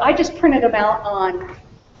 but I just printed them out on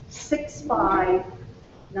 6 by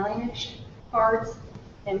 9-inch cards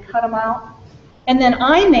and cut them out. And then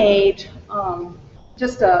I made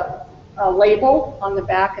just a label on the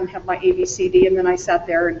back and have my ABCD, and then I sat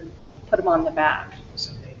there and put them on the back.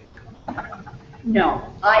 No,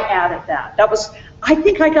 I added that. I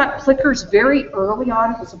think I got Plickers very early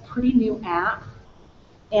on. It was a pretty new app.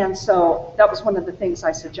 And so that was one of the things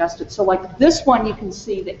I suggested. So like this one, you can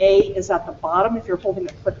see the A is at the bottom if you're holding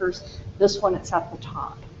it Plickers. This one, it's at the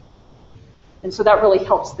top. And so that really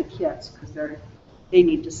helps the kids because they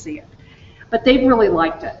need to see it. But they've really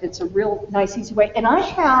liked it. It's a real nice, easy way. And I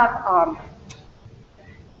have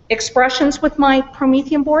expressions with my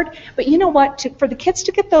Promethean board. But you know what? For the kids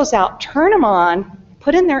to get those out, turn them on,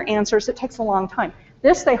 put in their answers. It takes a long time.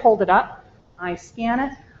 This, they hold it up. I scan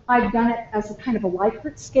it. I've done it as a kind of a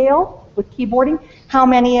Likert scale with keyboarding. How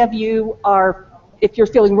many of you are, if you're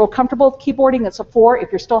feeling real comfortable with keyboarding, it's a 4.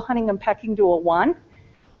 If you're still hunting and pecking, do a 1.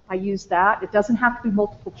 I use that. It doesn't have to be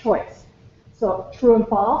multiple choice. So true and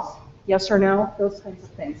false, yes or no, those kinds of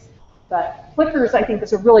things. But clickers, I think,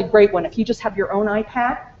 is a really great one. If you just have your own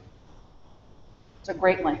iPad, it's a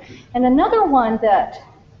great one. And another one that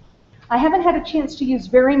I haven't had a chance to use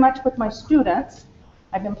very much with my students,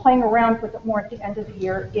 I've been playing around with it more at the end of the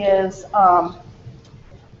year, is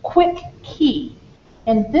Quick Key.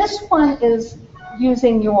 And this one is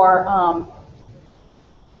using your,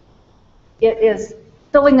 it is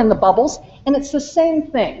filling in the bubbles. And it's the same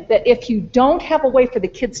thing, that if you don't have a way for the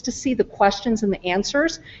kids to see the questions and the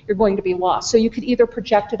answers, you're going to be lost. So you could either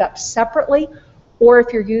project it up separately, or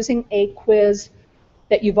if you're using a quiz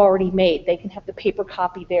that you've already made, they can have the paper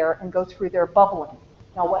copy there and go through their bubbling.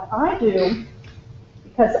 Now what I do,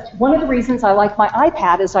 because one of the reasons I like my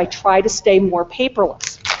iPad is I try to stay more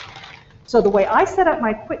paperless. So the way I set up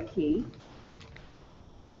my Quick Key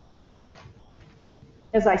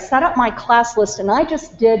is I set up my class list, and I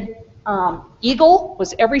just did Eagle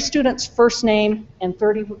was every student's first name, and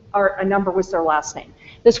 30 or a number was their last name.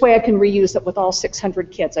 This way I can reuse it with all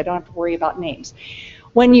 600 kids. I don't have to worry about names.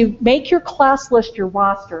 When you make your class list, your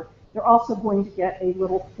roster, you're also going to get a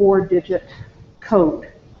little 4-digit code.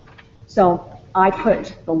 So I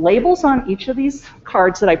put the labels on each of these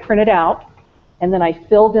cards that I printed out, and then I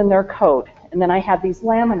filled in their code, and then I had these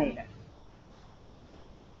laminated.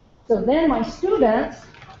 So then my students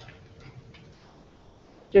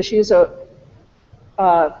just use a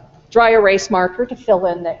dry erase marker to fill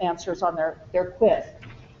in the answers on their quiz.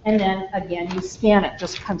 And then, again, you scan it,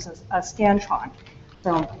 just comes as a Scantron.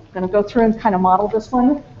 So I'm going to go through and kind of model this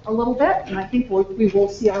one a little bit, and I think we will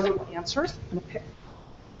see our little answers. I'm going to pick.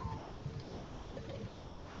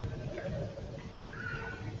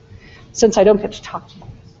 Since I don't get to talk to you.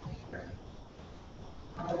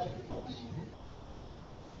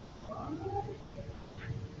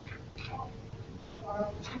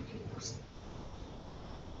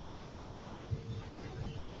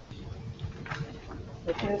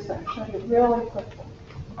 I'll show you really quickly.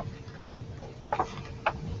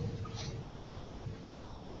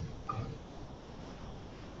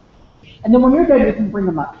 And then when you're done, you can bring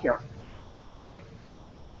them up here.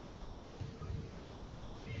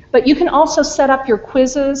 But you can also set up your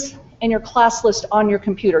quizzes and your class list on your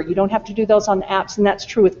computer. You don't have to do those on the apps, and that's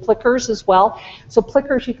true with Plickers as well. So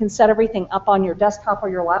Plickers, you can set everything up on your desktop or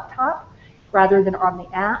your laptop rather than on the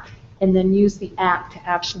app, and then use the app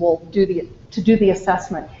to do the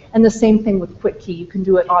assessment. And the same thing with Quick Key. You can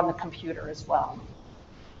do it on the computer as well.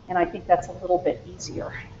 And I think that's a little bit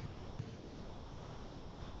easier.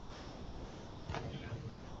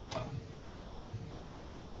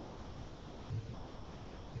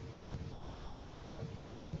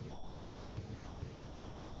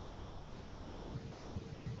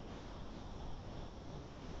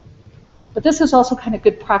 But this is also kind of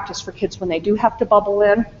good practice for kids when they do have to bubble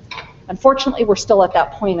in. Unfortunately, we're still at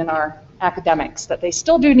that point in our academics that they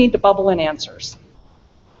still do need to bubble in answers.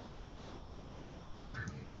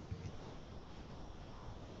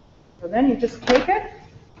 So then you just take it,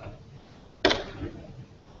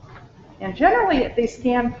 and generally they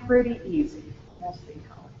scan pretty easy. We'll see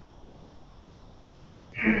how.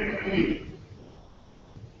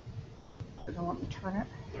 I don't want to turn it.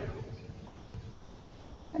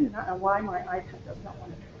 I do not know why my iPad does not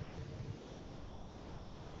want to turn.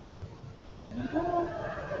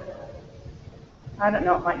 I don't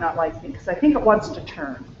know, it might not like me because I think it wants to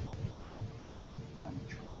turn.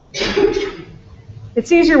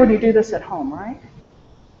 It's easier when you do this at home, right?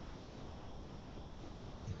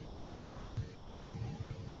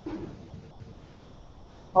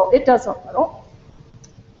 Well, it doesn't, oh,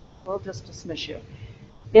 we'll just dismiss you.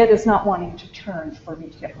 It is not wanting to turn for me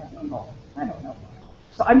to get my angle. I don't know.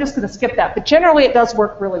 So I'm just going to skip that. But generally, it does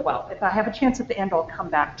work really well. If I have a chance at the end, I'll come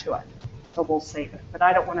back to it. So we'll save it. But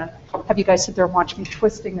I don't want to have you guys sit there and watch me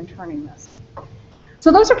twisting and turning this.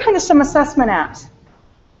 So those are kind of some assessment apps.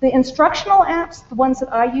 The instructional apps, the ones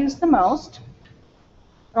that I use the most,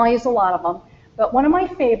 and I use a lot of them, but one of my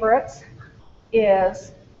favorites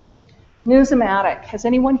is Newsomatic. Has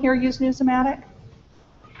anyone here used Newsomatic?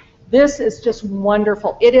 This is just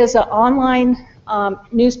wonderful. It is an online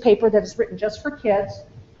newspaper that is written just for kids.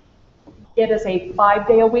 It is a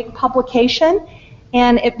 5-day-a-week publication,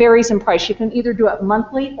 and it varies in price. You can either do it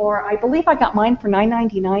monthly, or I believe I got mine for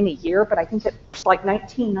 $9.99 a year, but I think it's like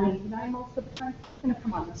 $19.99 most of the time. I'm going to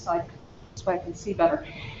come on this side so I can see better.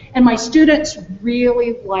 And my students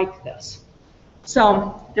really like this.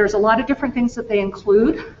 So there's a lot of different things that they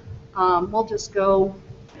include. We'll just go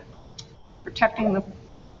protecting the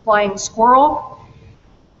flying squirrel.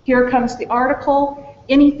 Here comes the article.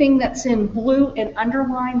 Anything that's in blue and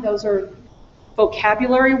underlined, those are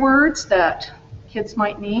vocabulary words that kids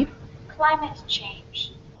might need. Climate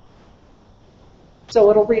change. So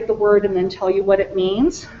it'll read the word and then tell you what it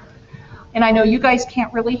means. And I know you guys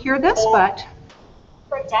can't really hear this, but...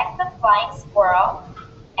 Protect the flying squirrel.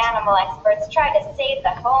 Animal experts try to save the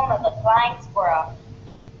home of the flying squirrel.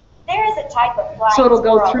 There is a type of flying So it'll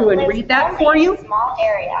go squirrel through that and lives read that only for in you? a small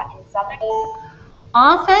area in southern.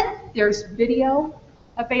 Often there's video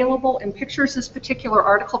available and pictures. This particular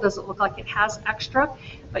article doesn't look like it has extra,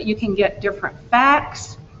 but you can get different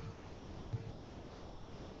facts.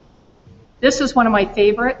 This is one of my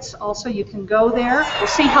favorites. Also, you can go there. We'll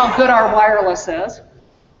see how good our wireless is.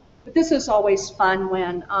 But this is always fun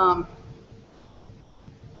when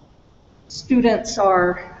students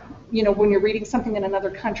are, you know, when you're reading something in another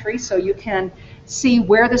country, so you can see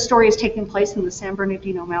where the story is taking place in the San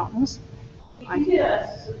Bernardino Mountains. If you get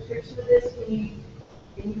a subscription to this,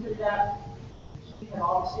 can you put that, you have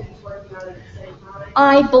all the students working on it at the same time?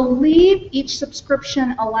 I believe each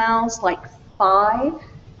subscription allows like 5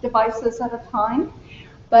 devices at a time,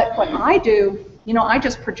 but what I do, you know, I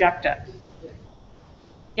just project it.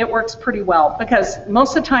 It works pretty well because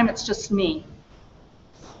most of the time it's just me.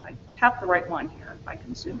 I tap the right one here if I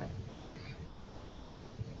can zoom it.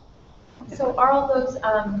 So are all those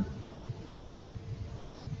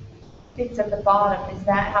things at the bottom, is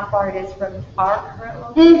that how far it is from our current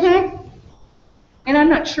location? Mm-hmm. And I'm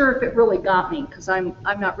not sure if it really got me because I'm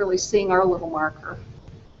not really seeing our little marker.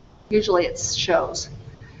 Usually it shows.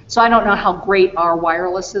 So I don't know how great our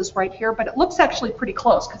wireless is right here, but it looks actually pretty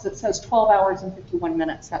close because it says 12 hours and 51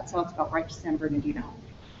 minutes. That sounds about right to San Bernardino.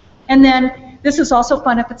 And then this is also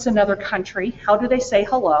fun if it's another country. How do they say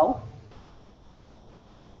hello?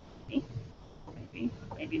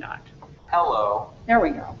 Maybe not. Hello. There we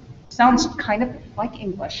go. Sounds kind of like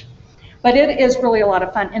English. But it is really a lot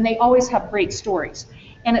of fun, and they always have great stories.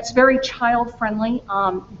 And it's very child-friendly.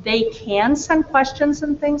 They can send questions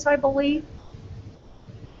and things, I believe,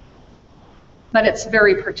 but it's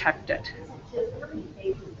very protected.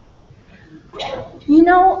 You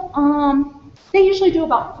know, they usually do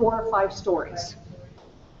about 4 or 5 stories.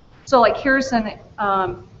 So like here's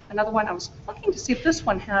another one. I was looking to see if this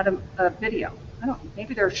one had a video. I don't know,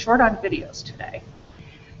 maybe they're short on videos today.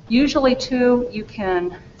 Usually 2, you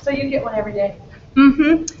can... So you get one every day?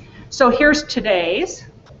 Mm-hmm. So here's today's,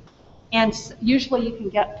 and usually you can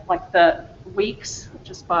get like the weeks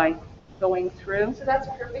just by going through. So that's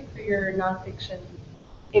perfect for your nonfiction.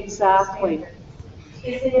 Exactly. standards.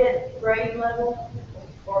 Is it grade level,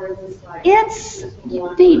 or is this like?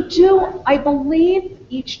 They do, I believe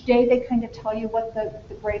each day they kind of tell you what the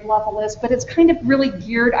grade level is, but it's kind of really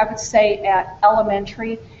geared, I would say, at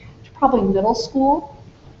elementary to probably middle school,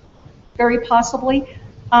 very possibly.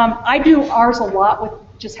 I do ours a lot with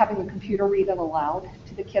just having the computer read it aloud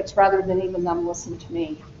to the kids rather than even them listen to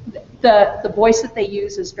me. The voice that they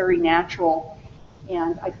use is very natural,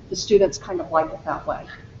 and the students kind of like it that way.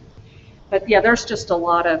 But yeah, there's just a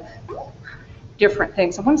lot of different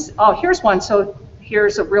things. Oh, here's one. So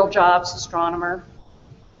here's a real jobs astronomer.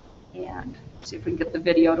 And see if we can get the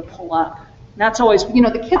video to pull up. And that's always, you know,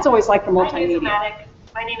 the kids always like the multimedia.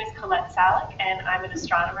 My name is Colette Salick, and I'm an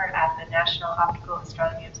astronomer at the National Optical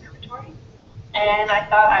Astronomy Observatory. And I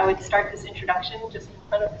thought I would start this introduction just in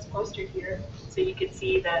front of this poster here, so you could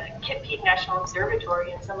see the Kit Peak National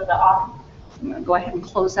Observatory and some of the I'm going to go ahead and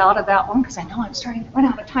close out of that one because I know I'm starting to run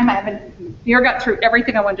out of time. I haven't here got through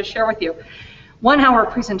everything I wanted to share with you. 1-hour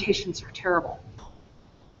presentations are terrible.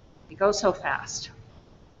 They go so fast.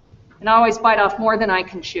 And I always bite off more than I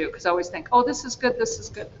can chew because I always think, oh, this is good, this is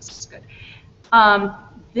good, this is good.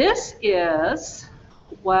 This is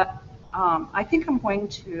what I think I'm going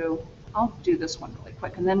to, I'll do this one really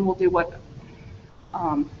quick and then we'll do what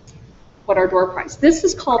our door prize. This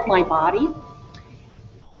is called My Body,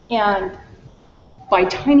 and by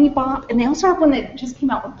Tiny Bob, and they also have one that just came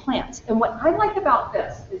out with plants. And what I like about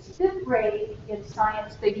this is 5th grade in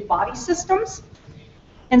science, they do body systems.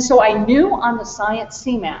 And so I knew on the science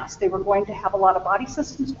CMAS they were going to have a lot of body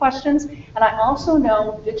systems questions, and I also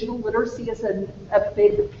know digital literacy is a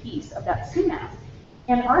big piece of that CMAS.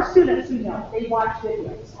 And our students, you know, they watch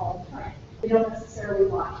videos all the time. They don't necessarily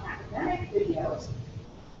watch academic videos,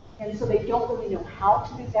 and so they don't really know how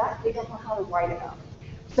to do that. They don't know how to write it up.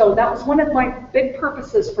 So that was one of my big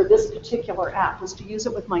purposes for this particular app, was to use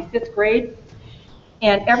it with my 5th grade.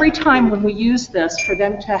 And every time when we use this for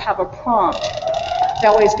them to have a prompt, they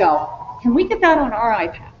always go, can we get that on our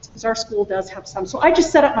iPads? Because our school does have some. So I just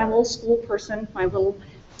set up my little school person, my little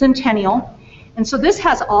Centennial, And so this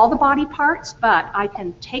has all the body parts, but I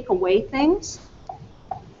can take away things.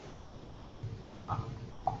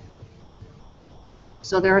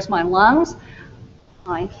 So there's my lungs.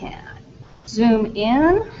 I can zoom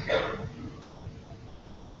in.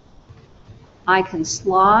 I can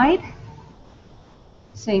slide,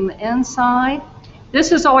 seeing the inside.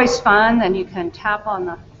 This is always fun, then you can tap on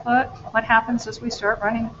the foot. What happens as we start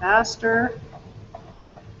running faster?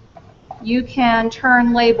 You can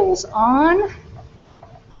turn labels on.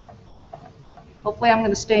 Hopefully I'm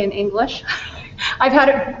going to stay in English. I've had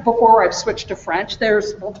it before, I've switched to French.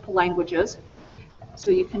 There's multiple languages,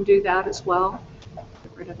 so you can do that as well. Get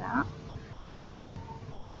rid of that.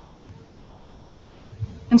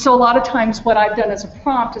 And so a lot of times what I've done as a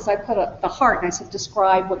prompt is I put the heart and I said,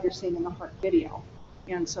 describe what you're seeing in the heart video.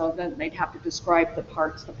 And so then they'd have to describe the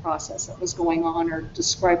parts, the process that was going on, or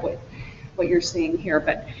describe what you're seeing here.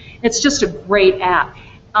 But it's just a great app.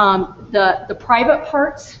 The private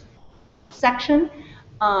parts section,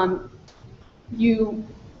 you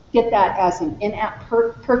get that as an in-app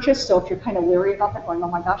purchase. So if you're kind of leery about that, going, oh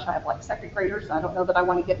my gosh, I have like second graders, I don't know that I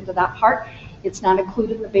want to get into that part, it's not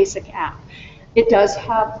included in the basic app. It does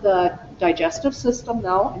have the digestive system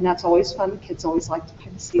though, and that's always fun. Kids always like to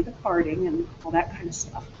kind of see the carding and all that kind of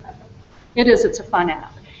stuff. It's a fun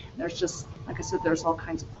app. There's just, like I said, there's all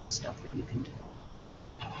kinds of stuff that you can do.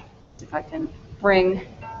 If I can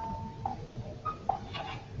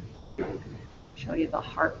show you the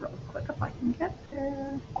heart real quick if I can get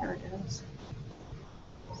there. There it is.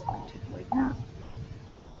 So I'll take away that.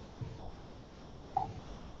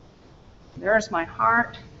 There's my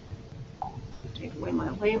heart. Take away my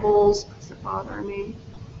labels because they bother me.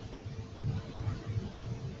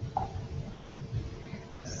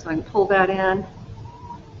 So I can pull that in,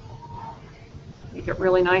 make it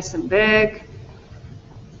really nice and big,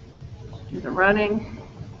 do the running.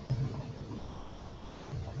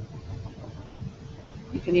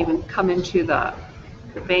 You can even come into the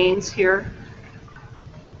veins here.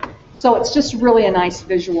 So it's just really a nice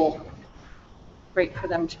visual, great for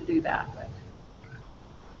them to do that.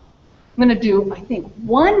 I'm going to do, I think,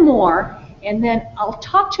 one more, and then I'll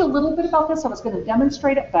talk to you a little bit about this. I was going to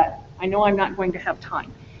demonstrate it, but I know I'm not going to have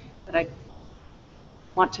time. But I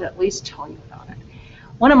want to at least tell you about it.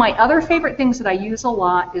 One of my other favorite things that I use a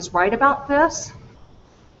lot is Write About This.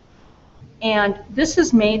 And this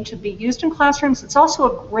is made to be used in classrooms. It's also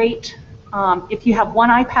a great, if you have one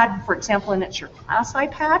iPad, for example, and it's your class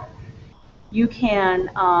iPad, you can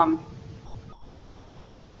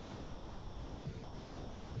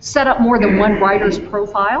set up more than one writer's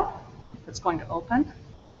profile that's going to open.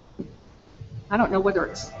 I don't know whether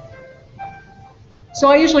it's... So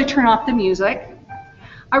I usually turn off the music.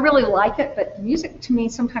 I really like it, but music to me,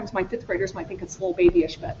 sometimes my fifth graders might think it's a little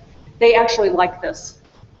babyish, but they actually like this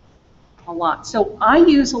a lot. So I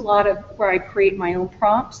use a lot of where I create my own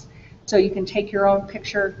prompts. So you can take your own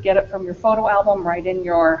picture, get it from your photo album, write in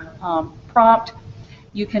your prompt.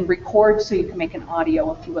 You can record, so you can make an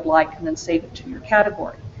audio if you would like, and then save it to your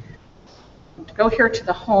category. To go here to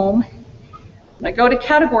the home, when I go to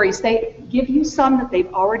categories, they give you some that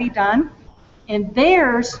they've already done. And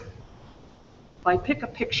theirs, if I pick a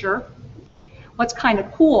picture, what's kind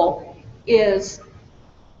of cool is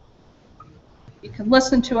you can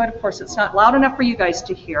listen to it. Of course, it's not loud enough for you guys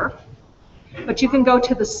to hear. But you can go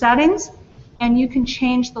to the settings, and you can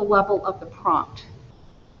change the level of the prompt.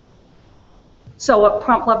 So at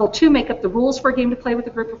prompt level 2, make up the rules for a game to play with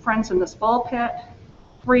a group of friends in this ball pit.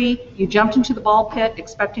 3, you jumped into the ball pit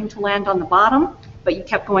expecting to land on the bottom, but you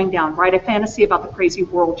kept going down. Write a fantasy about the crazy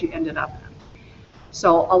world you ended up in.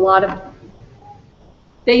 So a lot of,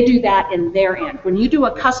 they do that in their end. When you do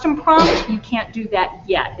a custom prompt, you can't do that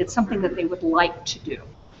yet. It's something that they would like to do.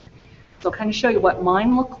 So I'll kind of show you what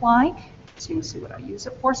mine look like, so you can see what I use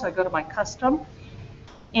it for. So I go to my custom,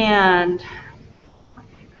 and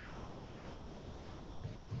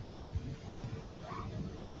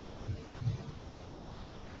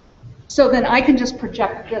so then I can just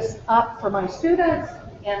project this up for my students,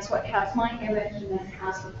 and so it has my image, and then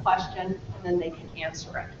asks a question, and then they can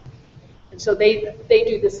answer it. And so they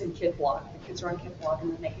do this in KidBlog. The kids are on KidBlog,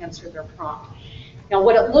 and then they answer their prompt. Now,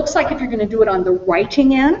 what it looks like if you're going to do it on the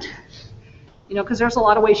writing end, you know, because there's a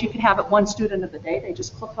lot of ways you can have it one student of the day. They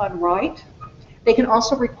just click on write. They can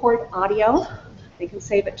also record audio. They can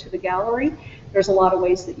save it to the gallery. There's a lot of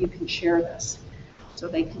ways that you can share this. So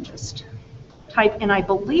they can just type, and I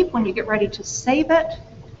believe when you get ready to save it,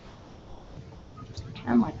 just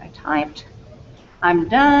pretend like I typed, I'm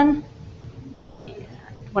done.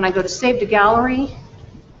 When I go to save to gallery,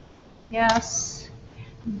 yes,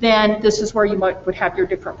 then this is where you would have your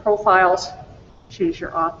different profiles. Choose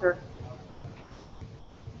your author.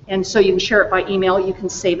 And so you can share it by email, you can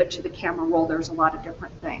save it to the camera roll, there's a lot of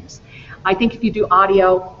different things. I think if you do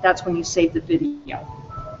audio, that's when you save the video.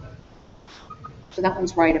 So that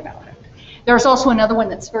one's right about it. There's also another one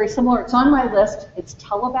that's very similar, it's on my list, it's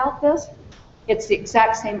Tell About This. It's the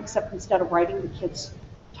exact same except instead of writing, the kids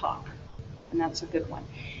talk, and that's a good one.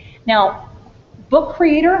 Now, Book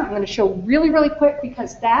Creator, I'm going to show really quick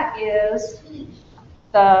because that is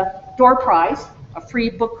the door prize, a free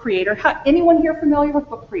Book Creator. Anyone here familiar with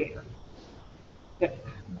Book Creator? Good.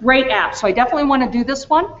 Great app. So I definitely want to do this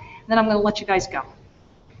one, and then I'm going to let you guys go.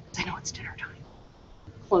 I know it's dinner time.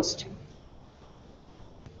 Close to.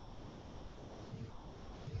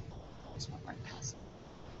 This one right past.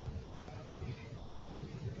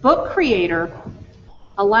 Book Creator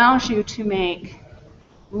allows you to make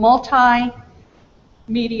multimedia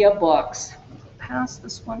books. Pass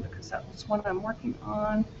this one because that's one I'm working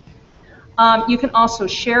on. You can also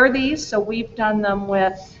share these, so we've done them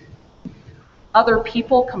with other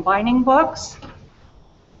people combining books.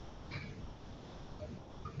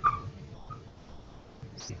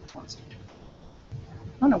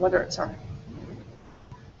 I don't know whether it's our.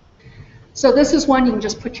 So this is one you can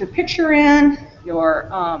just put your picture in,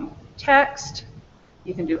 your text.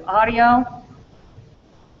 You can do audio. I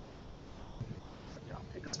don't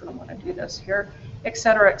think it's going to want to do this here, et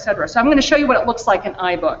cetera, et cetera. So I'm going to show you what it looks like in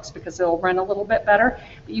iBooks because it'll run a little bit better.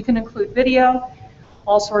 But you can include video,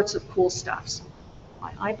 all sorts of cool stuff. So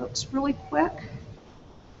my iBooks really quick.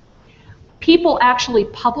 People actually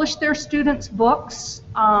publish their students' books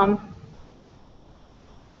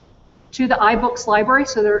to the iBooks library,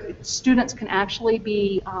 so their students can actually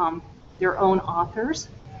be their own authors.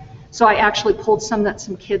 So I actually pulled some that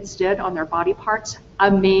some kids did on their body parts.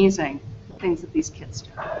 Amazing things that these kids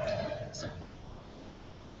do. So.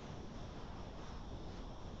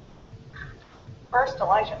 First,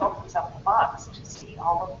 Elijah opens up the box to see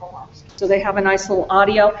all of the books. So they have a nice little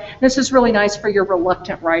audio. This is really nice for your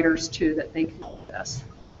reluctant writers too, that they can do this.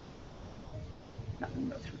 Not going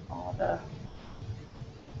to go through all the.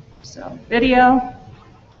 So video.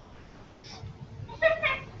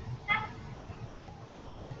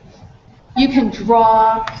 You can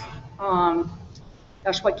draw,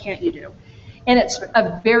 gosh, what can't you do? And it's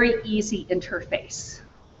a very easy interface.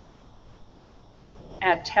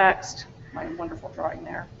 Add text, my wonderful drawing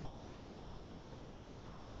there.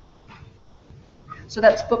 So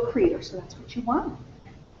that's Book Creator, so that's what you want.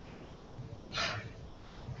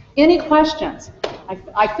 Any questions?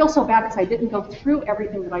 I feel so bad because I didn't go through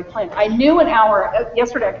everything that I planned. I knew an hour,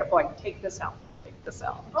 yesterday I kept going, take this out. This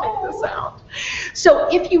out, take this out. So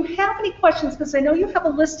if you have any questions, because I know you have a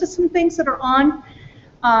list of some things that are on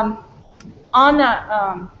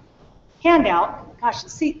the handout. Gosh,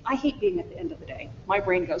 see, I hate being at the end of the day. My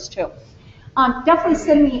brain goes too. Definitely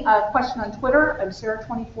send me a question on Twitter. I'm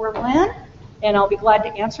Sarah24Lynn, and I'll be glad to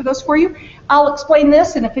answer those for you. I'll explain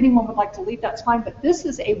this, and if anyone would like to leave, that's fine. But this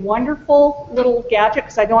is a wonderful little gadget,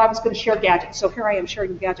 because I know I was going to share gadgets, so here I am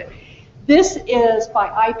sharing a gadget. This is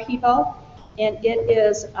by iPevo. And it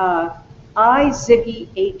is a iZiggy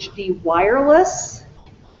HD wireless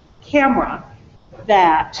camera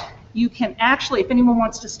that you can actually, if anyone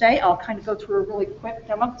wants to stay, I'll kind of go through a really quick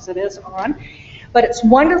demo because it is on. But it's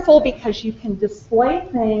wonderful because you can display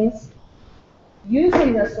things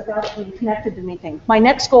using this without it being connected to anything. My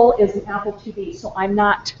next goal is an Apple TV, so I'm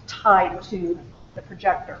not tied to the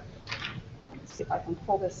projector. Let's see if I can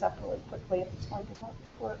pull this up really quickly if it's going to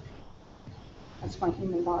work. That's my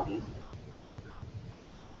human body.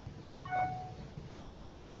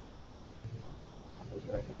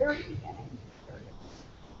 At the very beginning.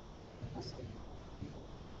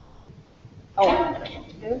 Oh,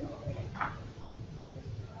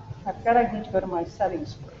 I forgot I need to go to my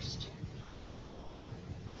settings first.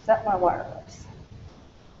 Set my wireless.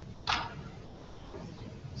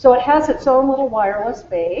 So it has its own little wireless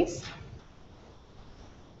base.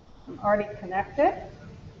 I'm already connected.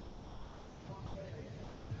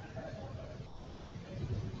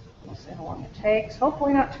 We'll see how long it takes.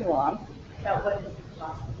 Hopefully not too long.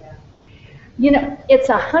 You know, it's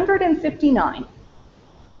 $159,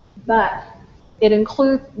 but it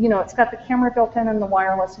includes, you know, it's got the camera built in and the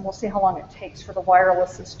wireless, and we'll see how long it takes for the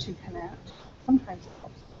wirelesses to connect. Sometimes it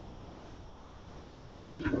helps.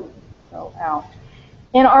 Go out.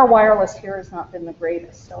 And our wireless here has not been the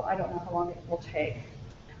greatest, so I don't know how long it will take.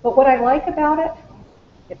 But what I like about it,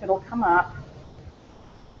 if it'll come up,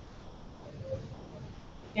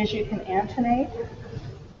 is you can annotate.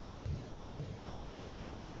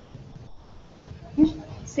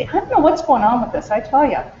 See, I don't know what's going on with this, I tell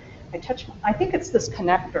you. I think it's this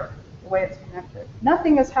connector, the way it's connected.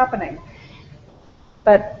 Nothing is happening.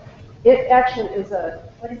 But it actually is a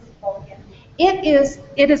What is it called again? It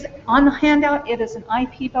is on the handout, it is an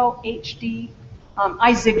iPevo HD,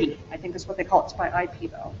 iZiggy, I think is what they call it, it's by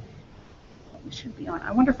iPevo. It should be on.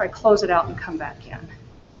 I wonder if I close it out and come back in.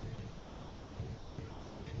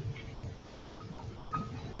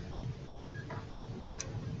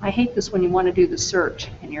 I hate this when you want to do the search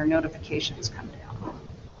and your notifications come down.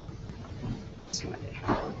 Let's see what they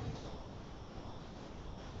have.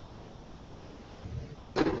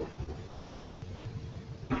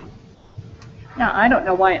 Now, I don't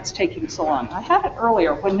know why it's taking so long. I had it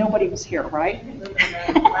earlier when nobody was here, right?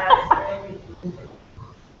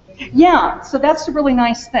 Yeah, so that's the really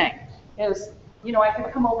nice thing, is, you know, I can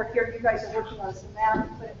come over here, you guys are working on some math,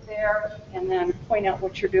 put it there, and then point out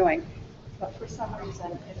what you're doing. But for some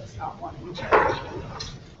reason, it is not wanting to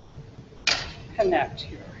connect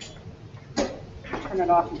here. Turn it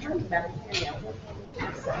off and turn it back on.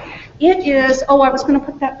 It is, oh, I was going to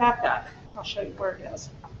put that back up. I'll show you where it is.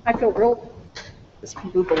 I feel real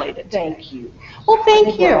discombobulated. Thank you. Well, I thank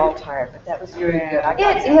think we're all you. tired, but that was really good. I It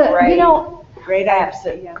got is, some you know, great apps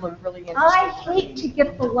that Yeah. look really interesting. I hate to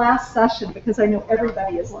get the last session because I know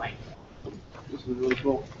everybody is like, This is really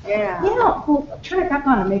cool. Yeah. yeah, well, turn it back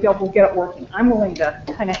on and maybe we'll get it working. I'm willing to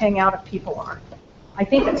kind of hang out if people are. I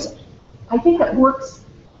think it works